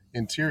designed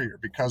interior,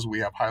 because we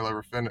have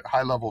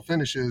high level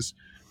finishes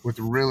with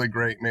really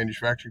great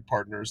manufacturing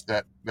partners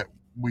that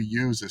we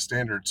use as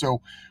standard.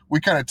 So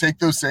we kind of take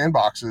those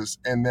sandboxes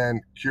and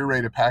then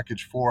curate a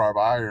package for our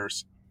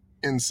buyers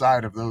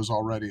inside of those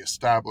already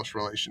established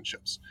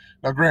relationships.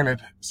 Now,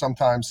 granted,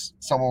 sometimes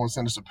someone will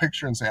send us a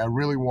picture and say, I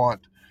really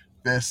want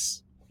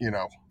this,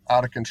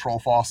 out of control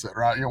faucet,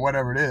 right?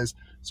 Whatever it is.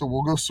 So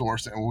we'll go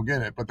source it and we'll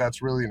get it, but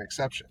that's really an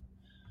exception.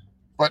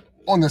 But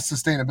on the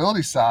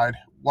sustainability side,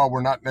 while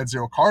we're not net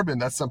zero carbon,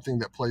 that's something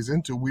that plays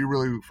into, we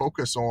really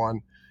focus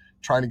on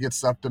trying to get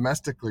stuff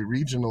domestically,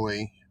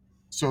 regionally,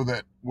 so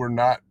that we're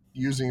not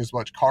using as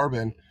much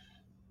carbon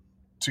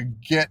to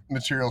get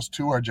materials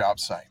to our job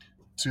site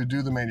to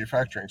do the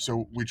manufacturing.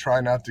 So we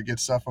try not to get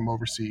stuff from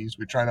overseas.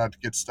 We try not to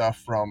get stuff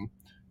from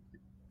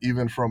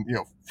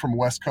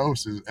West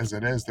Coast as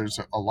it is. There's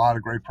a lot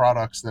of great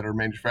products that are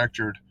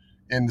manufactured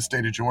in the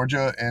state of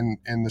Georgia and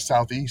in the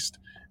Southeast,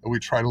 and we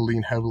try to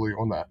lean heavily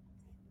on that.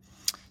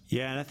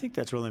 Yeah, and I think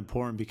that's really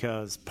important,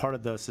 because part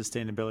of the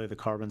sustainability of the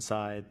carbon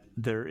side,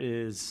 there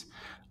is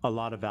a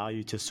lot of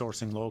value to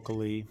sourcing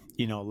locally,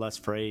 less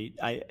freight.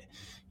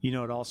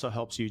 It also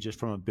helps you just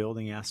from a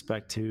building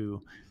aspect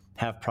to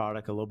have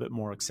product a little bit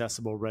more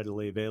accessible,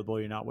 readily available.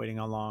 You're not waiting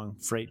on long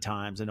freight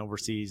times and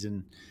overseas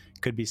and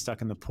could be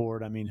stuck in the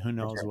port. I mean, who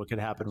knows what could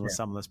happen with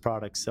some of this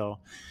product. So,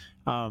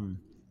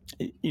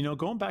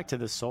 going back to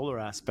the solar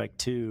aspect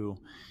too,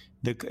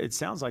 it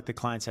sounds like the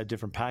clients have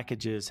different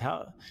packages.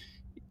 How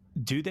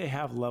do they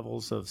have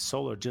levels of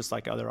solar, just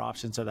like other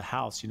options of the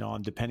house,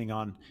 and depending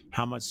on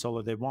how much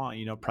solar they want,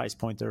 price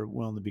point they're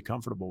willing to be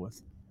comfortable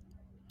with?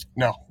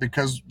 No,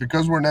 because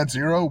we're net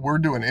zero, we're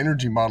doing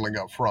energy modeling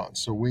up front.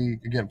 So we,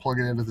 again, plug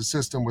it into the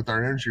system with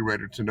our energy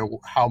rater to know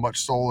how much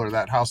solar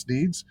that house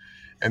needs.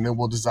 And then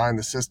we'll design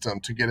the system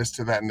to get us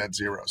to that net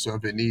zero. So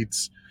if it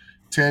needs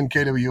 10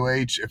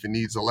 kWh, if it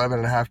needs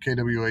 11.5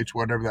 kWh,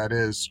 whatever that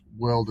is,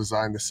 we'll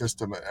design the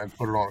system and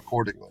put it on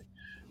accordingly.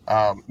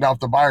 Now, if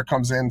the buyer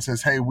comes in and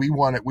says, hey, we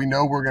want it, we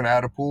know we're going to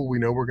add a pool, we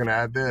know we're going to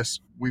add this,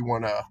 we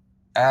want to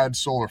add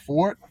solar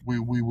for it,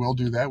 we will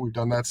do that. We've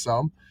done that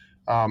some.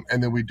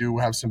 And then we do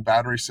have some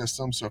battery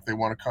systems. So if they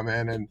want to come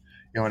in and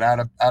and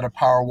add a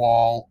power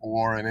wall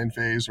or an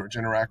Enphase or a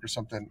Generac or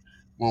something,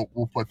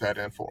 we'll put that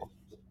in for them.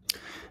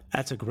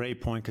 That's a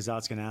great point, because I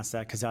was going to ask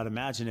that, because I'd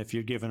imagine if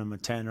you're giving them a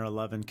 10 or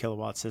 11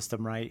 kilowatt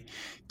system, right,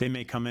 they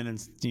may come in and,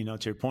 to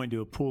your point,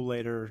 do a pool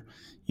later.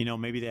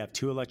 Maybe they have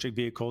 2 electric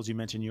vehicles. You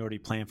mentioned you already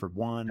planned for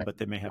 1, but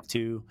they may have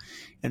 2.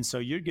 And so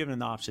you're given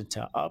the option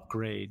to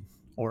upgrade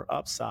or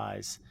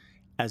upsize,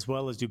 as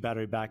well as do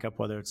battery backup,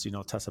 whether it's,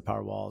 Tesla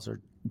Powerwalls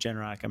or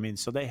Generac. I mean,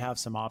 so they have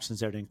some options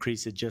there to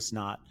increase it, just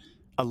not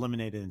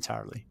eliminate it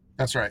entirely.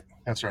 That's right.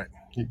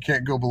 You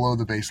can't go below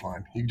the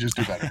baseline. You can just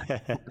do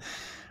better.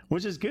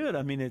 which is good.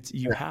 I mean,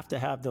 you Yeah, have to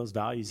have those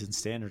values and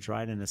standards,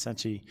 right? And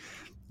essentially,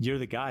 you're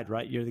the guide,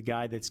 right? You're the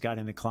guy that's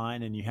guiding the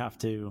client, and you have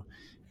to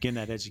get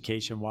that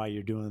education while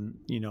you're doing,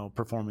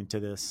 performing to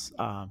this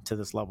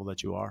level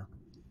that you are.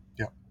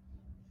 yeah.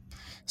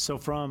 So,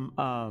 from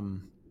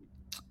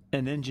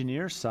an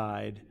engineer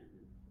side,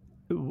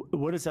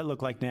 what does that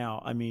look like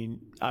now? I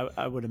mean,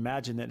 I would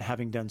imagine that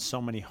having done so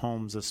many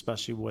homes,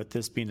 especially with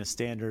this being a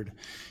standard,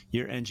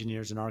 your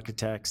engineers and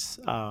architects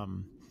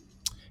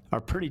are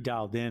pretty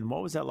dialed in.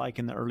 What was that like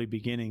in the early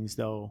beginnings,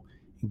 though,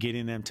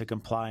 getting them to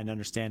comply and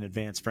understand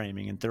advanced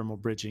framing and thermal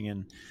bridging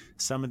and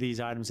some of these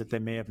items that they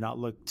may have not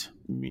looked,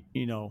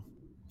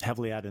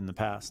 heavily at in the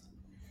past?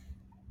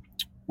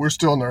 We're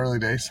still in the early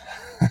days.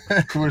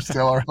 We're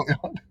still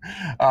early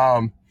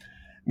on.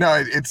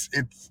 No, it's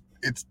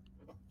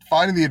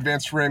finding the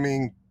advanced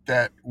framing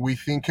that we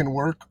think can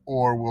work,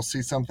 or we'll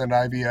see something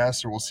at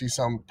IBS, or we'll see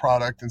some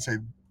product and say,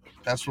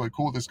 that's really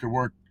cool, this could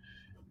work.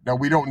 Now,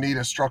 we don't need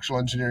a structural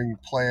engineering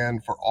plan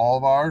for all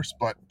of ours,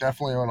 but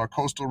definitely on our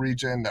coastal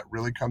region, that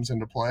really comes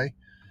into play.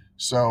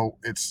 So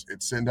it's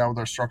sitting down with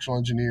our structural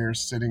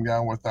engineers, sitting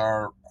down with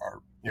our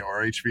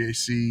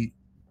HVAC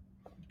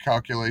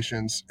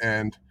calculations,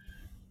 and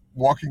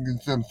walking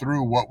them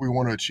through what we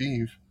want to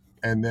achieve,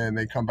 and then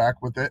they come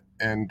back with it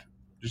and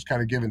just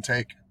kind of give and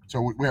take.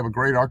 So we have a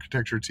great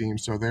architecture team,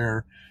 so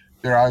they're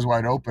eyes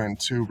wide open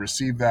to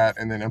receive that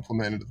and then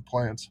implement it into the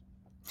plans.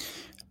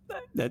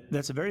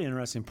 That's a very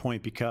interesting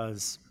point,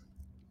 because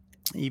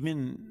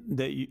even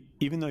though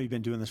you've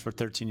been doing this for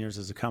 13 years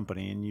as a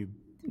company and you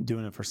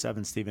doing it for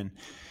 7, Stephen,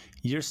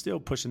 you're still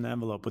pushing the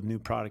envelope with new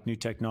product, new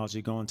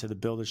technology, going to the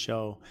Builder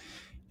Show.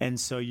 And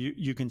so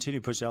you continue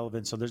to push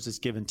Elevate. So there's this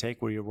give and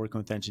take where you're working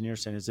with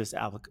engineers saying, is this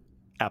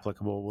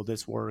applicable? Will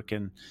this work?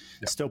 And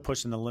Yeah, still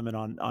pushing the limit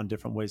on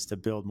different ways to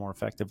build more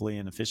effectively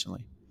and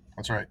efficiently.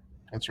 that's right.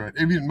 That's right.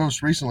 Even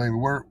most recently,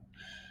 we're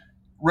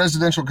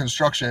residential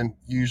construction.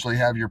 You usually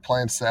have your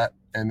plan set,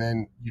 and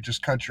then you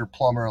just cut your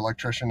plumber,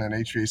 electrician, and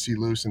HVAC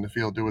loose in the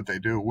field, do what they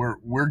do.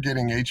 We're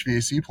getting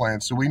HVAC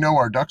plans, so we know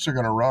our ducts are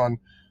going to run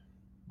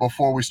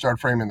before we start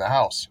framing the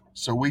house.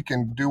 So we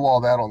can do all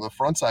that on the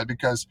front side,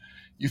 because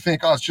you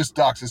think, oh, it's just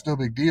ducts, it's no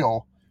big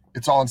deal.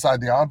 It's all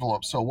inside the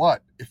envelope. So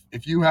what?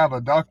 If you have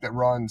a duct that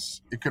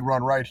runs, it could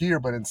run right here,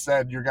 but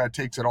instead your guy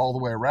takes it all the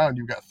way around.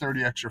 You've got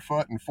 30 extra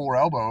foot and 4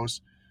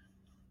 elbows.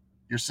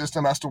 Your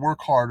system has to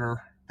work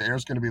harder. The air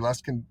is going to be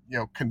less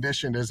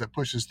conditioned as it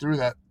pushes through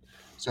that.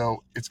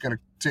 So it's going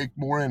to take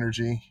more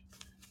energy.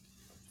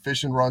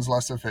 Fission runs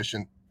less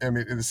efficient. I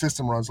mean, the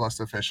system runs less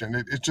efficient.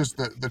 It's just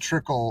the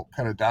trickle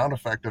kind of down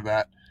effect of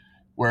that,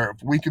 where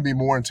if we can be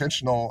more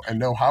intentional and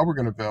know how we're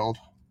going to build,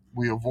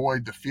 we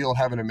avoid the field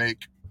having to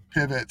make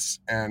pivots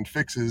and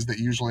fixes that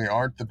usually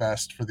aren't the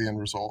best for the end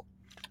result.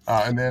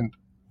 And then,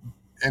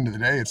 end of the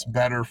day, it's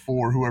better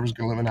for whoever's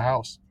going to live in the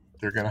house.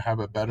 They're going to have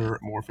a better,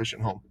 more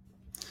efficient home.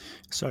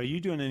 So are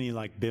you doing any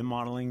like BIM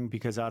modeling?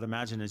 Because I'd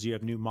imagine as you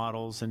have new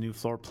models and new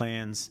floor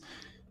plans,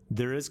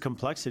 there is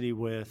complexity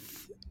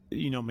with,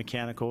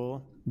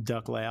 mechanical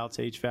duct layouts,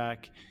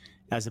 HVAC,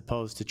 as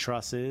opposed to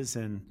trusses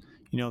and,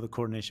 the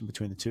coordination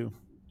between the two.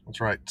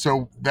 That's right.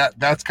 So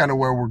that's kind of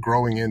where we're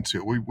growing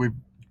into. We've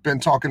been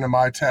talking to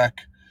MyTech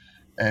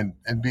and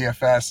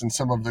BFS and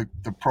some of the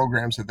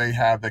programs that they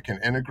have that can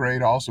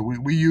integrate also.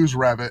 We use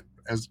Revit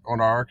as on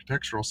our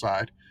architectural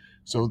side.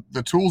 So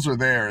the tools are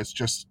there.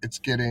 It's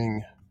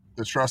getting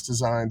the truss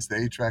designs, the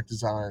HVAC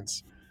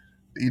designs,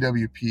 the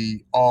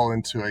EWP all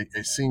into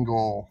a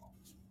single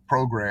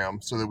program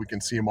so that we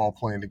can see them all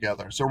playing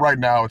together. So right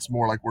now it's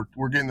more like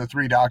we're getting the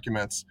 3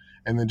 documents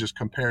and then just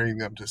comparing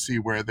them to see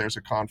where there's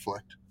a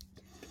conflict.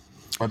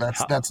 But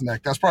that's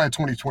next. That's probably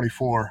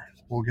 2024.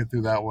 We'll get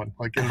through that one.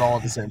 Like get it all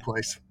at the same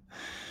place.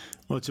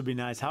 Well, it would be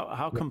nice.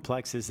 How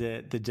complex is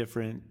it, the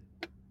different,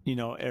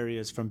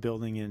 areas from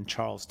building in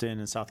Charleston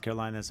and South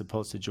Carolina as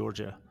opposed to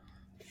Georgia?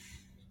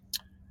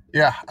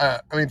 Yeah,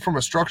 I mean, from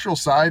a structural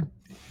side,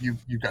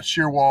 you've got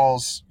shear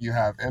walls, you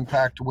have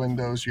impact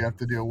windows you have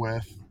to deal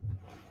with,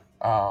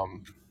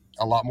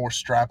 a lot more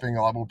strapping,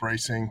 a lot more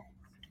bracing.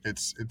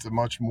 It's a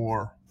much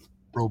more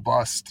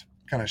robust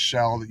kind of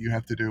shell that you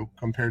have to do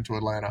compared to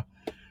Atlanta.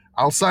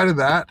 Outside of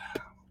that,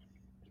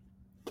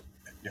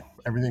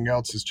 everything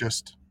else is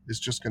just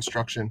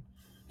construction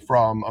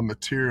from a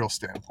material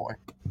standpoint.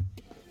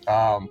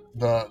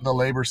 The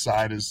labor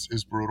side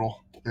is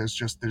brutal.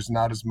 There's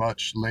not as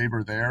much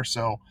labor there,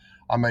 so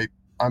I might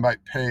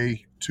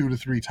pay 2 to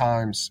 3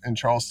 times in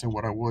Charleston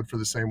what I would for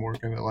the same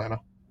work in Atlanta.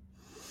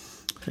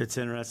 It's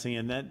interesting,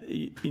 and that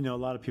a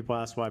lot of people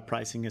ask why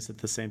pricing isn't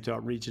the same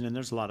throughout region, and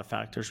there's a lot of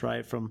factors,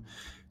 right? From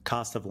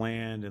cost of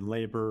land and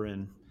labor,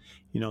 and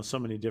so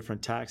many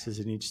different taxes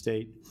in each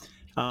state.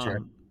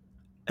 Right.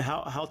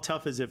 How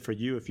tough is it for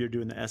you if you're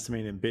doing the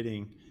estimating and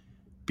bidding,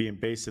 being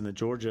based in the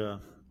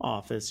Georgia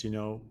office,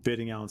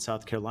 bidding out in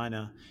South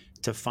Carolina,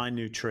 to find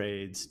new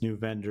trades, new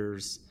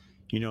vendors,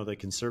 that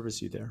can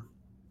service you there?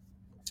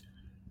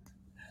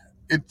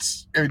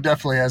 It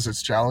definitely has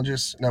its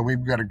challenges. Now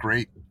we've got a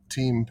great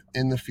team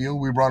in the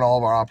field. We run all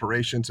of our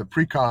operations of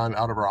pre-con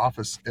out of our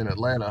office in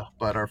Atlanta,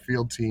 but our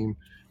field team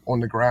on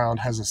the ground,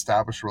 has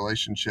established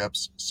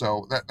relationships.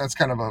 So that's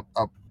kind of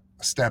a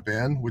step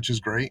in, which is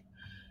great.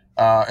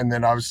 And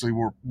then obviously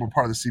we're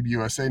part of the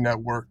CBUSA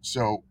network.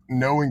 So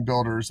knowing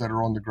builders that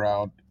are on the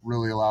ground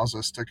really allows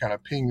us to kind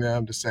of ping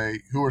them to say,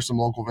 who are some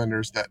local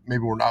vendors that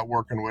maybe we're not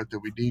working with that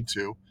we need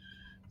to.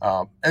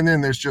 And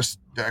then there's just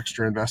the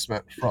extra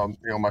investment from,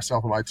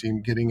 myself and my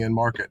team getting in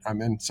market.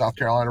 I'm in South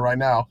Carolina right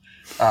now.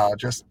 I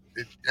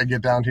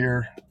get down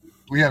here.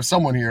 We have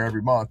someone here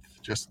every month,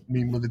 just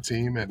meeting with the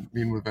team and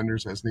meeting with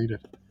vendors as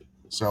needed.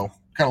 So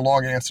kind of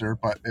long answer,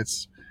 but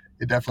it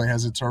definitely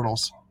has its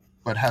hurdles.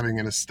 But having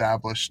an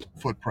established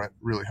footprint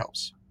really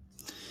helps.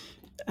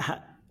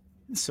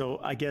 So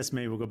I guess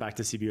maybe we'll go back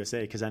to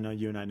CBUSA, because I know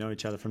you and I know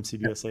each other from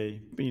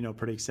CBUSA,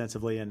 pretty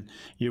extensively, and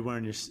you're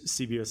wearing your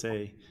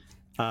CBUSA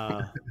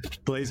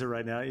blazer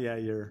right now. Yeah,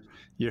 your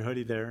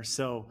hoodie there.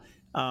 So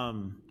how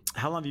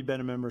long have you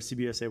been a member of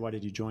CBUSA? Why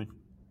did you join?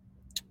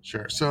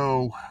 Sure.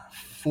 So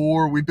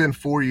we've been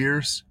 4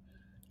 years.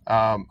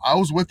 I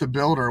was with the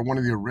builder, one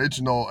of the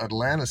original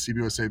Atlanta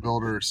CBUSA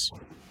builders,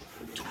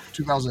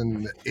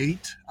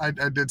 2008. I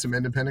did some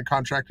independent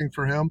contracting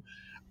for him.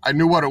 I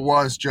knew what it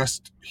was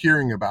just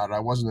hearing about it. I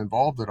wasn't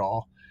involved at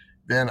all.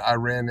 Then I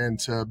ran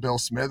into Bill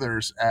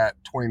Smithers at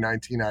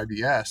 2019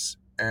 IBS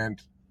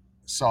and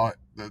saw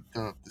the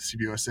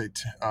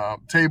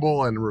CBUSA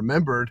table and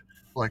remembered,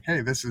 like,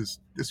 hey, this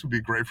would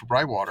be great for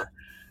Brightwater.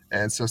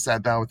 And so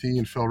sat down with he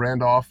and Phil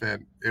Randolph,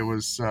 and it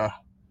was,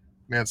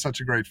 such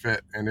a great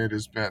fit. And it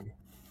has been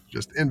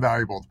just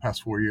invaluable the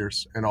past 4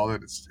 years and all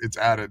that it's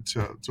added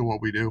to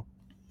what we do.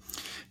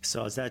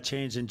 So has that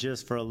changed? And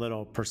just for a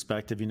little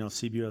perspective,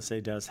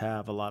 CBUSA does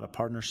have a lot of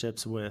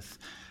partnerships with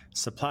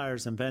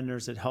suppliers and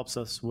vendors. It helps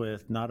us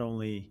with not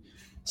only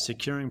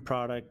securing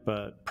product,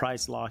 but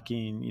price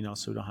locking,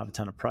 so we don't have a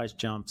ton of price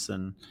jumps.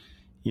 And,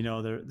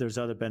 there's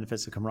other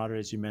benefits of camaraderie,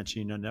 as you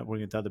mentioned,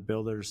 networking with other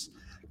builders.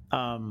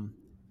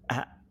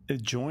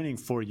 Joining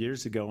 4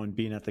 years ago and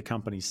being at the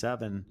company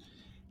 7,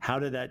 how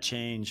did that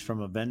change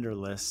from a vendor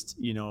list,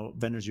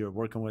 vendors you were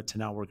working with to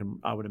now working,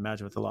 I would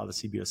imagine, with a lot of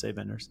the CBUSA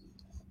vendors?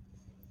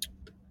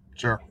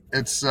 Sure.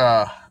 It's,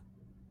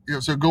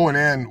 so going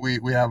in,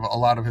 we have a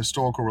lot of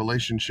historical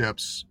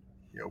relationships,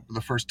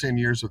 the first 10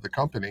 years of the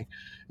company.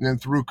 And then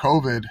through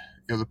COVID,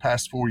 the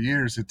past 4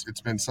 years,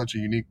 it's been such a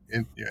unique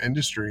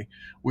industry.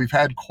 We've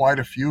had quite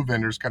a few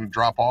vendors kind of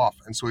drop off.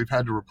 And so we've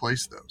had to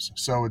replace those.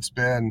 So it's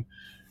been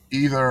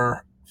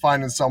either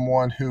finding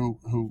someone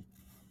who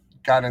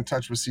got in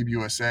touch with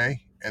CBUSA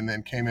and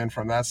then came in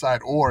from that side,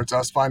 or it's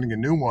us finding a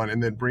new one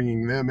and then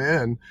bringing them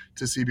in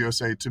to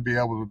CBUSA to be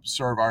able to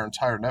serve our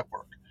entire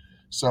network.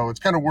 So it's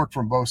kind of worked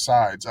from both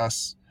sides,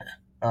 us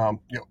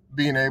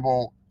being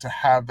able to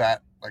have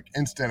that like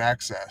instant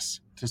access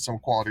to some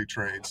quality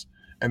trades,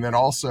 and then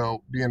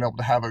also being able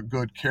to have a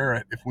good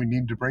carrot if we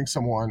need to bring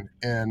someone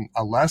in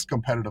a less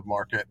competitive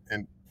market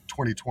in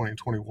 2020 and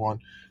 21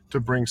 to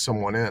bring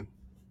someone in.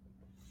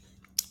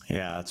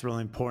 Yeah, it's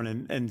really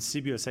important. And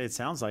CBUSA, it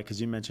sounds like, because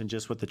you mentioned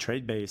just with the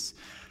trade base,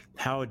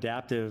 how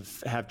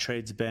adaptive have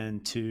trades been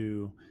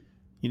to,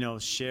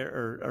 share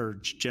or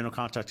general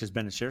contractors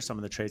been to share some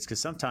of the trades?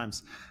 Because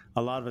sometimes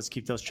a lot of us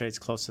keep those trades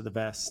close to the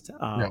vest.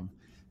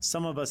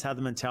 Some of us have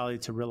the mentality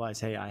to realize,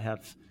 hey, I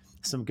have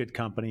some good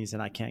companies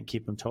and I can't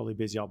keep them totally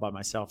busy all by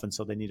myself. And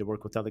so they need to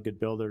work with other good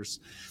builders.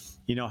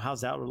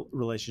 How's that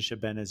relationship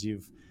been as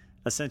you've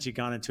essentially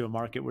gone into a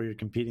market where you're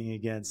competing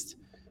against,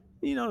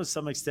 to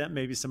some extent,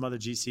 maybe some other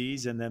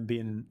GCs, and then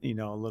being,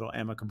 a little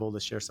amicable to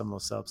share some of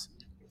those subs?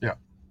 Yeah.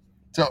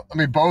 So,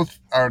 both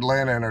our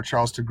Atlanta and our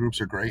Charleston groups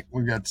are great.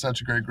 We've got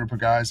such a great group of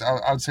guys.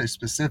 I would say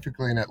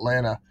specifically in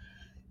Atlanta,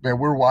 man,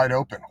 we're wide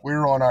open.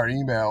 We're on our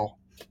email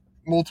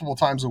multiple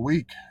times a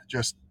week,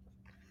 just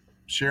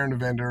sharing a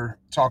vendor,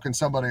 talking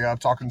somebody up,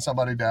 talking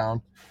somebody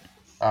down.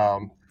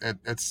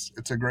 It's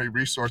a great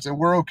resource, and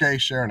we're okay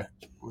sharing it.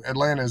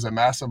 Atlanta is a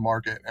massive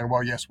market, and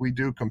while yes, we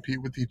do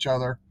compete with each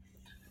other,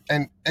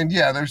 and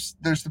yeah, there's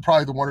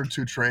probably the one or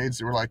two trades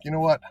that we're like, you know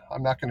what,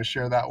 I'm not going to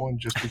share that one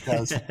just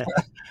because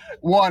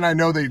one, I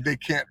know they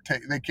can't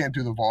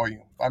do the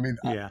volume.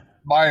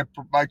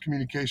 My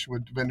communication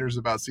with vendors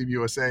about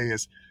CBUSA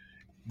is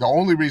the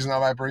only reason I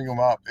might bring them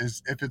up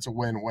is if it's a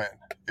win-win,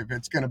 if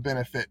it's going to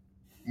benefit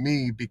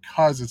me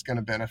because it's going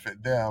to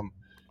benefit them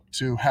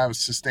to have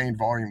sustained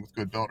volume with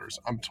good builders.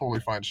 I'm totally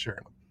fine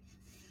sharing them.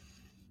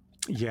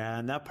 Yeah,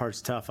 and that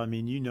part's tough.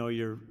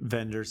 Your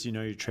vendors,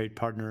 your trade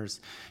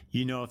partners,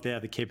 if they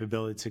have the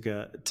capability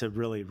to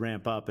really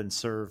ramp up and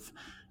serve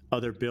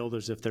other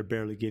builders if they're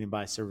barely getting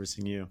by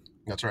servicing you.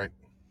 That's right.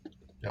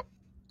 Yep.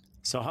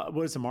 So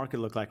what does the market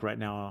look like right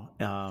now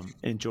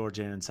in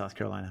Georgia and South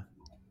Carolina?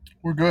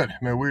 We're good.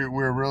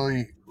 We're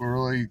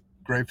really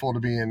grateful to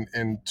be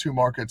in two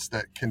markets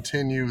that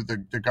continue.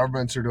 The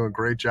governments are doing a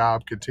great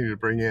job, continue to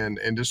bring in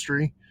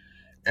industry,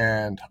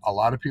 and a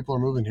lot of people are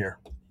moving here.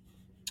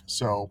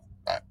 So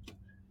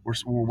we're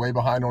way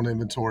behind on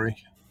inventory.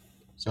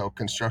 So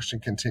construction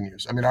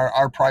continues.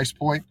 Our price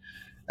point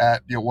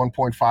at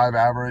 1.5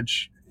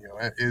 average,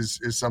 is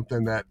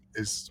something that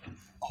is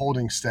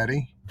holding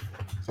steady.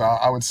 So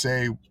I would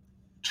say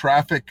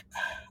traffic,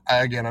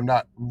 Again, I'm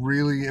not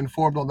really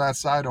informed on that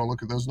side. I don't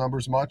look at those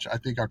numbers much. I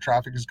think our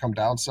traffic has come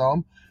down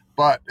some,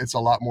 but it's a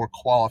lot more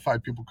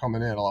qualified people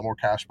coming in, a lot more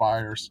cash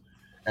buyers,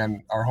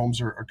 and our homes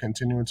are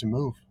continuing to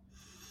move.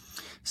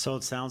 So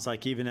it sounds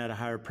like even at a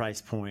higher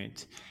price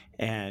point,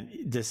 and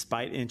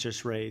despite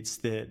interest rates,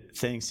 that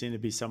things seem to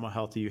be somewhat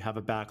healthy. You have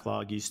a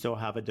backlog. You still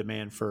have a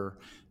demand for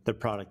the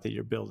product that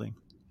you're building.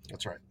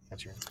 That's right.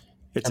 That's right.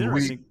 It's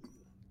interesting.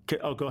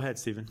 Go ahead,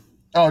 Stephen.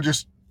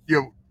 Just,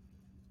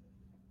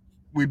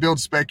 we build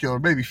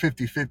speculative, maybe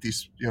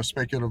 50-50,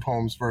 speculative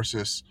homes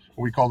versus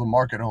what we call the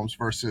market homes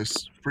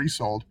versus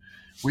pre-sold.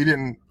 We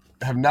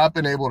have not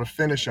been able to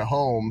finish a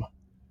home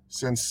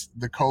since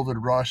the COVID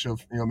rush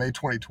of May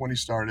 2020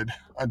 started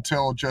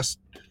until just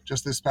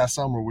this past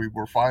summer. We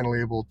were finally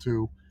able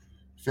to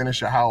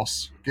finish a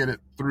house, get it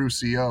through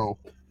CO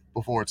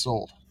before it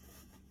sold.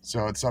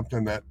 So it's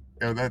something that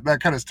that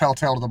kind of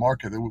telltale to the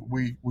market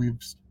that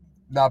we've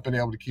not been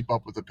able to keep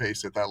up with the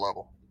pace at that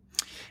level.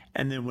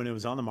 And then when it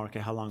was on the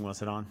market, how long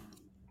was it on?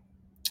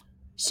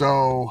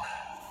 So,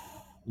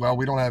 well,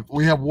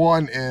 we have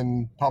one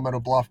in Palmetto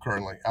Bluff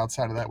currently.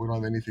 Outside of that, we don't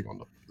have anything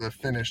on the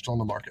finished on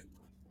the market.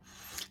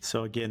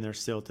 So again,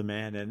 there's still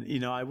demand.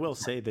 And, I will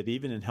say that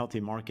even in healthy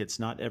markets,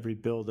 not every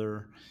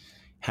builder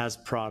has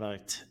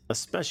product,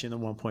 especially in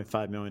the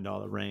 $1.5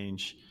 million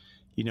range,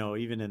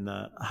 even in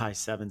the high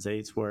 7s,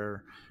 8s,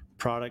 where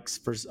products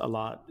for a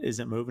lot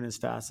isn't moving as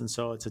fast. And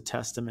so it's a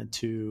testament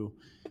to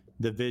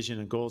the vision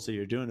and goals that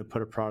you're doing to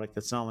put a product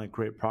that's not only a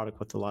great product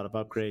with a lot of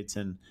upgrades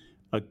and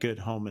a good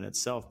home in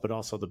itself, but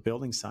also the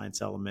building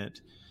science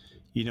element,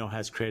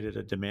 has created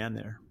a demand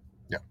there.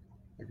 Yeah,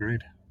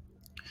 agreed.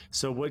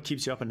 So what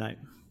keeps you up at night?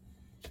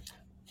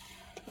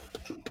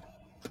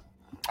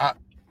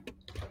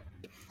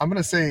 I'm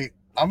gonna say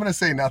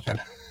nothing.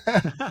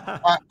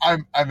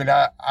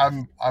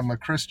 I'm a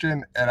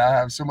Christian, and I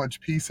have so much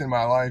peace in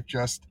my life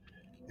just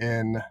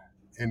in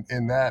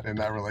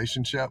that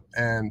relationship.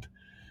 And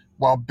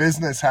while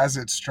business has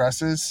its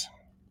stresses,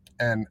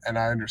 and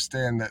I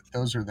understand that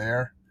those are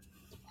there,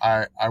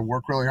 I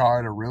work really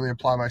hard. I really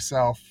apply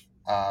myself.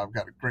 I've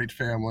got a great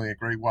family, a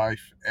great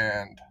wife,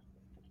 and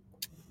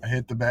I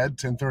hit the bed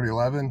 10:30,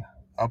 11,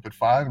 up at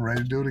 5 and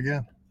ready to do it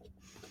again.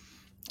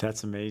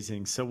 That's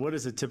amazing. So what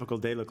does a typical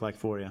day look like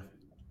for you?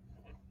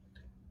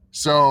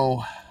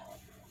 So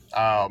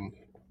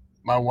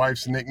my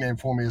wife's nickname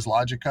for me is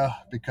Logica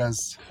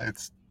because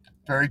it's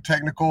very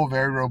technical,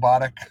 very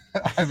robotic.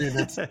 I mean,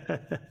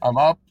 I'm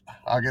up,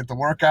 I'll get the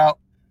workout.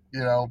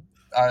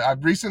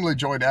 I've recently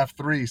joined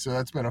F3, so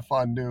that's been a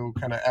fun new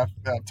kind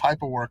of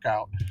type of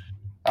workout.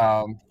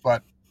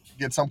 But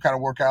get some kind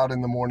of workout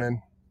in the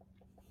morning,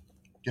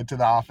 get to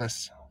the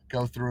office,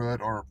 go through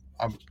it, or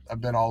I've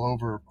been all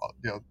over,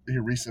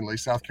 here recently,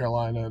 South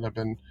Carolina, and I've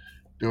been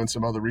doing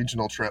some other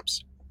regional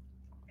trips.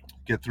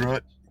 Get through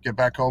it, get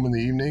back home in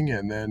the evening,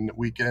 and then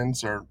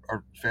weekends are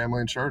family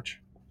and church.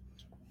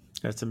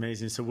 That's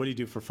amazing. So what do you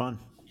do for fun?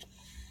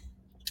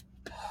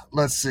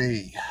 Let's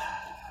see.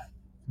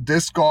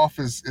 Disc golf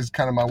is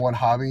kind of my one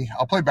hobby.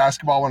 I'll play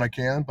basketball when I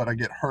can, but I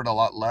get hurt a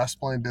lot less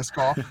playing disc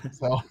golf.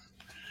 So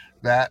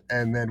that,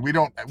 and then we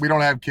don't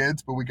have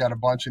kids, but we got a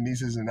bunch of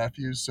nieces and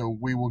nephews, so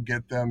we will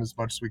get them as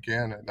much as we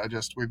can. And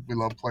we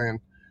love playing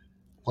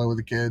with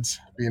the kids,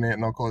 being aunt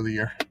and uncle of the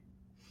year.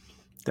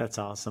 That's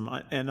awesome.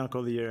 Aunt and uncle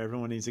of the year.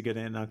 Everyone needs a good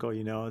aunt and uncle.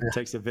 It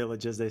takes a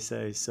village, as they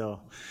say.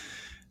 So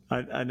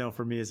I know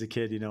for me as a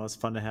kid, it's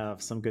fun to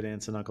have some good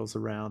aunts and uncles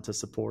around to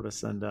support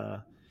us. And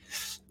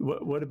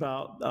what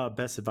about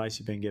best advice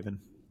you've been given?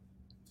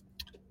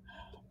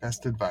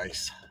 Best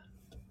advice.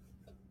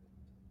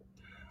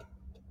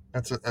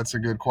 That's a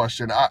good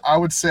question. I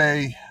would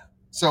say,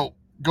 so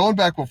going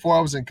back before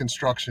I was in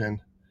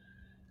construction,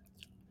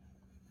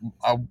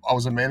 I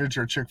was a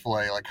manager at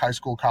Chick-fil-A, like high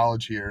school,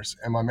 college years.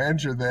 And my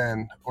manager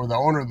then, or the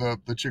owner of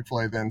the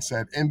Chick-fil-A then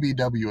said,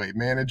 MBWA,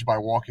 manage by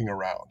walking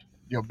around,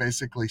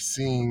 basically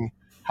seeing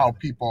how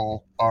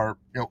people are,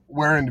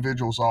 where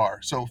individuals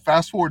are. So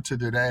fast forward to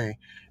today,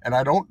 and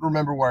I don't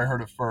remember where I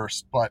heard it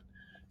first, but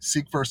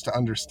seek first to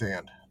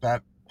understand.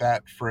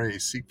 That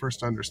phrase, seek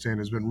first to understand,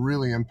 has been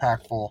really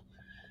impactful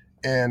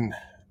in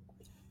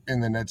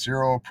the net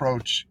zero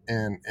approach,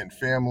 in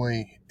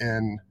family,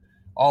 in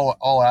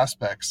all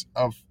aspects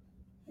of,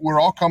 we're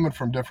all coming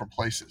from different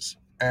places.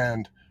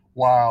 And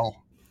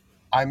while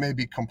I may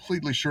be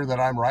completely sure that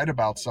I'm right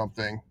about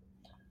something,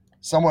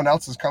 someone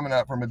else is coming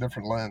at it from a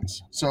different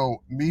lens.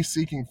 So me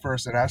seeking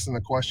first and asking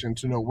the question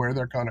to know where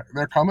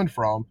they're coming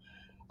from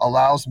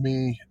allows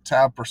me to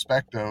have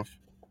perspective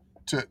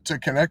to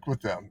connect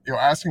with them.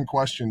 Asking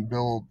question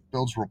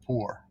builds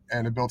rapport,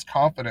 and it builds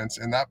confidence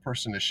in that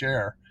person to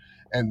share.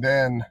 And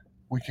then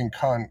we can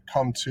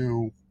come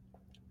to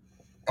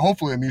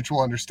hopefully a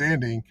mutual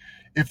understanding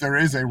if there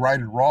is a right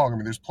and wrong. I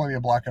mean, there's plenty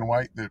of black and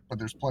white, but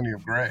there's plenty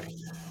of gray.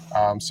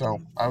 So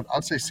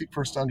I'd say seek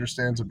first to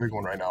understand is a big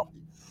one right now.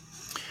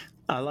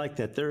 I like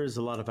that. There is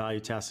a lot of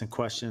value to asking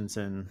questions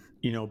and,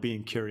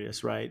 being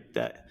curious, right?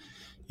 That,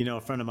 a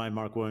friend of mine,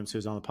 Mark Williams,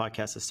 who's on the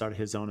podcast, has started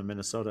his own in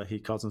Minnesota. He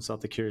calls himself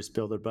the Curious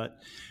Builder, but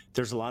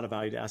there's a lot of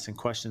value to asking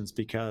questions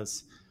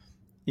because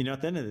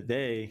At the end of the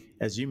day,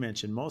 as you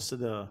mentioned, most of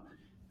the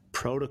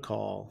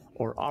protocol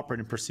or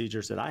operating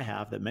procedures that I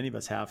have, that many of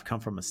us have, come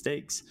from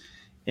mistakes.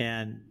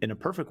 And in a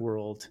perfect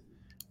world,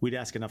 we'd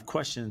ask enough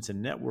questions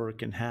and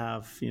network and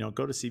have,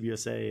 go to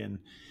CBUSA and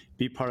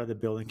be part of the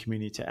building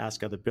community to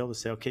ask other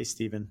builders, say, okay,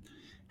 Stephen,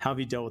 how have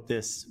you dealt with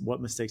this?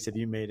 What mistakes have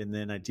you made? And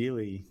then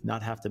ideally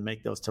not have to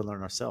make those to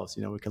learn ourselves.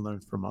 We can learn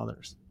from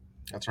others.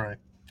 That's right.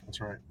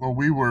 That's right. Well,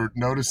 we were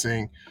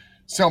noticing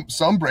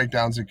some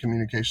breakdowns in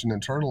communication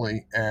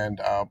internally, and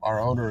our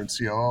owner and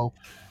COO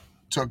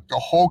took the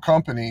whole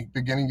company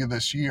beginning of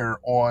this year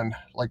on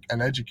like an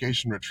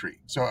education retreat.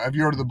 So have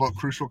you heard of the book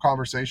Crucial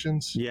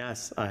Conversations?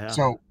 Yes, I have.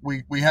 So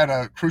we had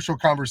a Crucial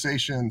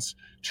Conversations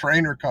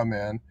trainer come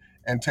in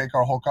and take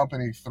our whole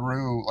company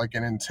through like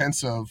an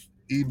intensive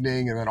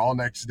evening and then all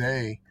next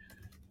day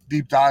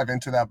deep dive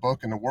into that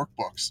book and the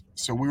workbooks.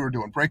 So we were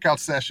doing breakout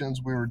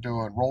sessions, we were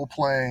doing role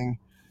playing,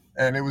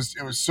 and it was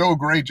so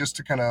great just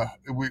to kind of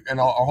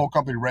our whole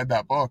company read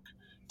that book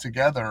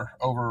together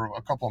over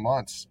a couple of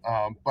months.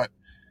 But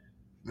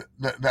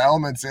the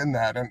elements in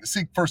that, and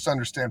Seek First to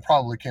Understand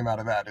probably came out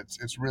of that.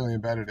 It's really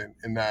embedded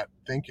in that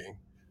thinking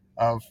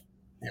of,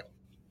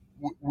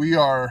 we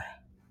are,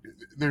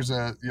 there's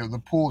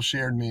the pool of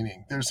shared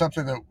meaning. There's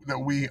something that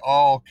we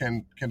all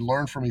can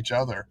learn from each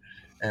other,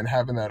 and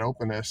having that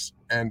openness.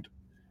 And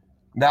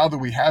now that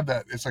we have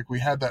that, it's like we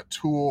have that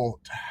tool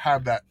to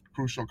have that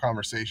crucial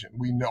conversation.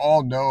 We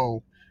all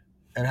know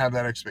and have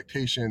that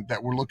expectation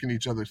that we're looking at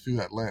each other through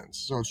that lens.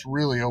 So it's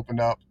really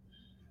opened up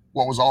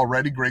what was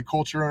already great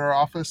culture in our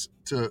office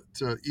to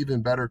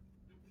even better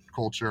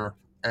culture,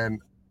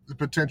 and the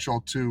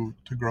potential to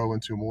grow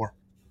into more.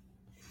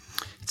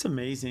 It's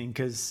amazing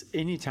because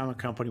anytime a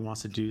company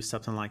wants to do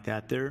something like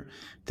that, there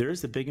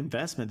is a big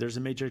investment. There's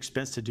a major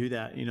expense to do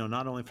that,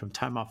 not only from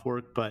time off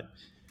work, but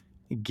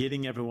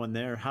getting everyone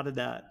there. How did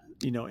that,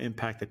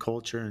 impact the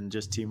culture and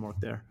just teamwork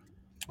there?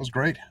 It was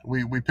great.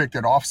 We picked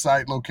an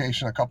offsite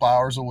location a couple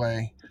hours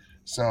away.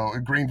 So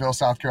in Greenville,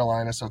 South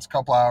Carolina. So it's a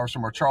couple hours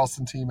from our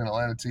Charleston team and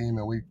Atlanta team.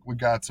 And we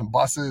got some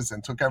buses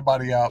and took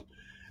everybody out.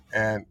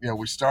 And,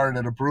 we started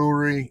at a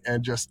brewery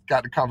and just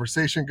got the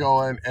conversation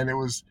going. And it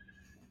was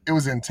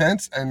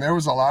intense, and there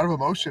was a lot of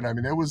emotion. I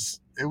mean, it was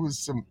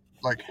some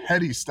like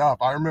heady stuff.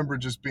 I remember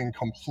just being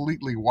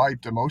completely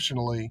wiped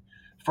emotionally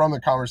from the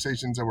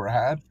conversations that were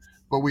had,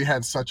 but we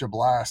had such a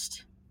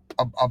blast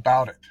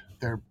about it.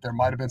 There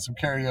might have been some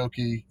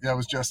karaoke. That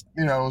was just,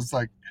 it was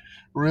like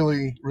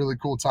really, really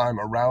cool time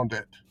around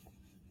it.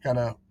 Kind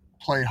of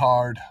play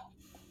hard,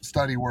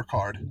 study, work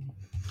hard.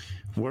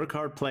 Work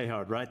hard, play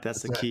hard, right?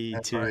 That's the key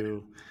That's to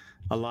right.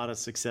 a lot of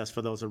success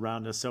for those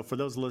around us. So for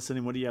those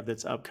listening, what do you have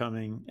that's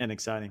upcoming and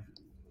exciting?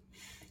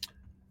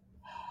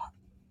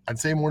 I'd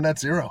say more net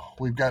zero.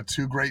 We've got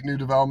 2 great new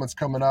developments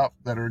coming up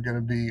that are going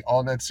to be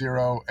all net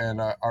zero, and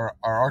our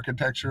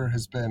architecture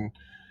has been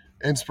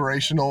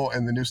inspirational,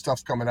 and the new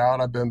stuff's coming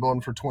out. I've been building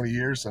for 20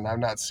 years, and I've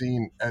not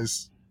seen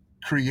as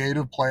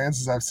creative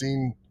plans as I've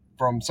seen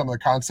from some of the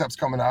concepts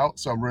coming out.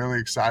 So I'm really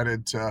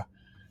excited to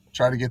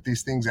try to get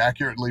these things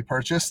accurately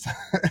purchased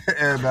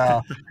and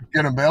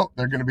get them built.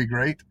 They're going to be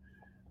great.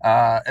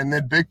 And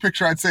then big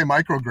picture, I'd say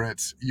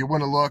microgrids. You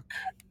want to look,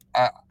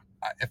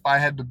 if I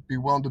had to be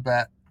willing to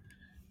bet,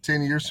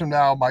 10 years from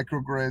now,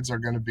 microgrids are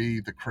going to be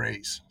the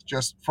craze.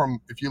 Just from,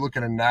 if you look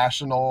at a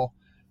national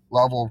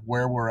level of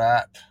where we're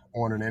at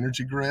on an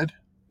energy grid,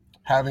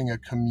 having a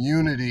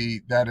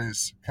community that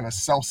is kind of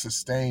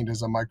self-sustained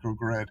as a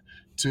microgrid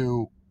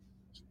to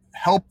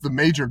help the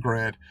major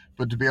grid,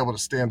 but to be able to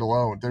stand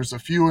alone. There's a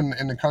few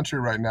in the country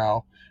right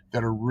now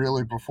that are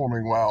really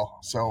performing well.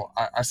 So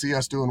I see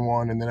us doing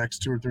one in the next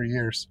 2 or 3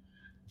 years.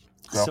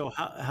 So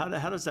how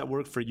does that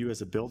work for you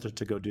as a builder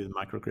to go do the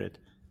microgrid?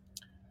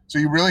 So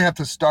you really have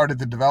to start at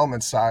the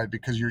development side,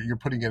 because you're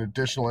putting in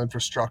additional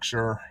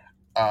infrastructure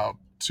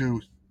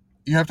to,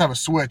 you have to have a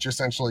switch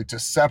essentially to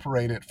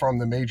separate it from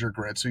the major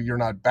grid, so you're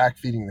not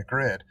backfeeding the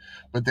grid.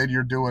 But then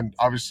you're doing,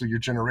 obviously, your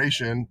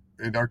generation,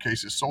 in our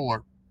case is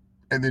solar,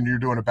 and then you're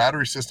doing a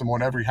battery system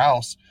on every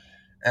house,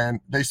 and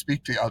they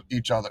speak to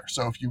each other.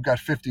 So if you've got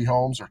 50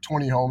 homes or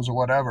 20 homes or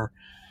whatever,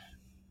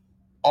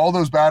 all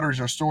those batteries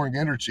are storing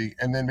energy,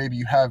 and then maybe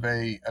you have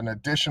an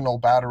additional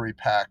battery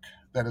pack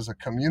that is a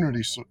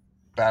community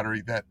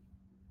battery that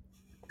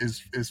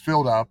is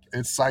filled up,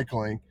 it's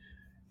cycling.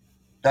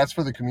 That's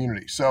for the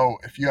community. So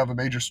if you have a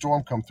major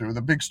storm come through,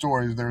 the big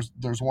story,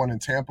 there's one in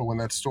Tampa when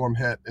that storm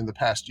hit in the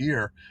past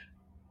year,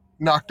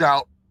 knocked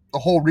out the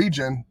whole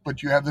region,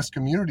 but you have this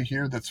community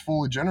here that's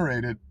fully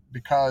generated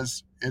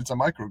because it's a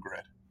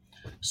microgrid.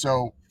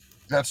 So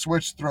that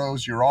switch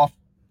throws your off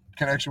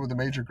connection with the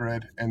major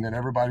grid, and then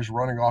everybody's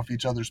running off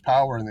each other's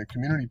power and the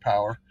community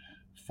power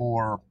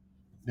for,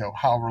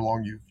 however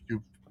long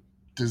you've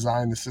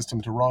designed the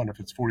system to run, if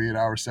it's 48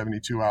 hours,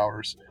 72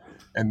 hours.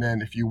 And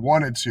then if you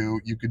wanted to,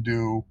 you could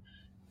do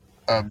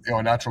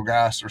a natural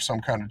gas or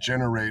some kind of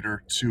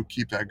generator to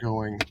keep that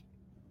going,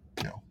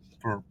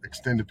 for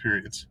extended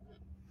periods.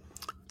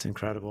 It's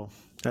incredible.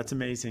 That's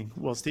amazing.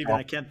 Well,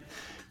 Stephen,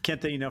 Can't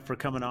thank you enough for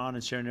coming on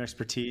and sharing your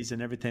expertise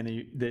and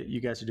everything that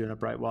you guys are doing at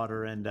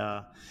Brightwater. And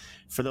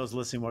for those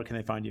listening, where can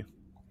they find you?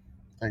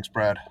 Thanks,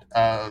 Brad.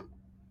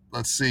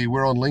 Let's see.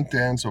 We're on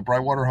LinkedIn, so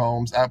Brightwater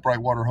Homes, at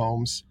Brightwater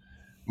Homes.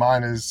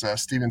 Mine is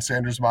Steven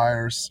Sanders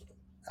Myers,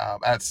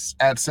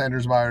 at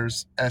Sanders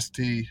Myers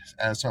ST.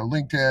 So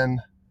LinkedIn,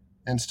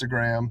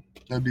 Instagram,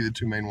 that'd be the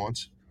two main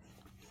ones.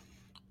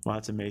 Well,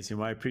 that's amazing.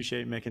 Well, I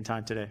appreciate you making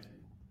time today.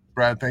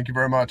 Brad, thank you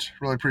very much.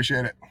 Really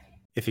appreciate it.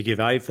 If you get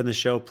value from the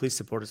show, please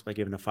support us by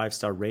giving a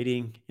 5-star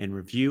rating and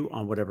review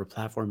on whatever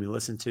platform you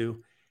listen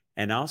to.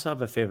 And I also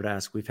have a favor to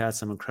ask. We've had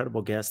some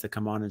incredible guests that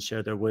come on and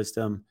share their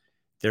wisdom,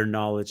 their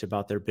knowledge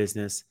about their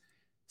business.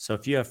 So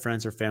if you have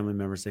friends or family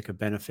members that could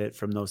benefit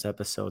from those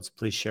episodes,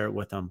 please share it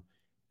with them,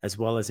 as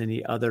well as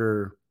any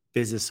other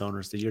business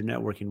owners that you're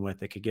networking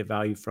with that could get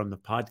value from the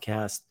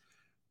podcast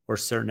or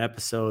certain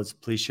episodes.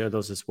 Please share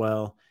those as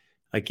well.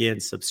 Again,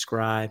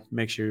 subscribe,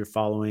 make sure you're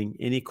following.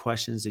 Any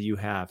questions that you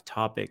have,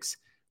 topics.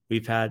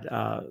 We've had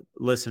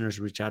listeners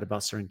reach out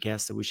about certain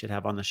guests that we should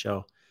have on the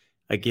show.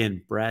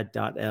 Again,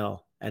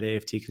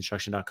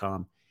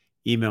 brad.l@aftconstruction.com.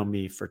 Email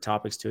me for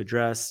topics to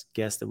address,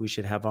 guests that we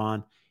should have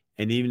on,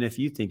 and even if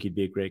you think you'd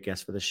be a great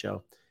guest for the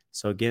show.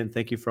 So again,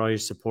 thank you for all your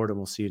support, and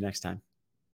we'll see you next time.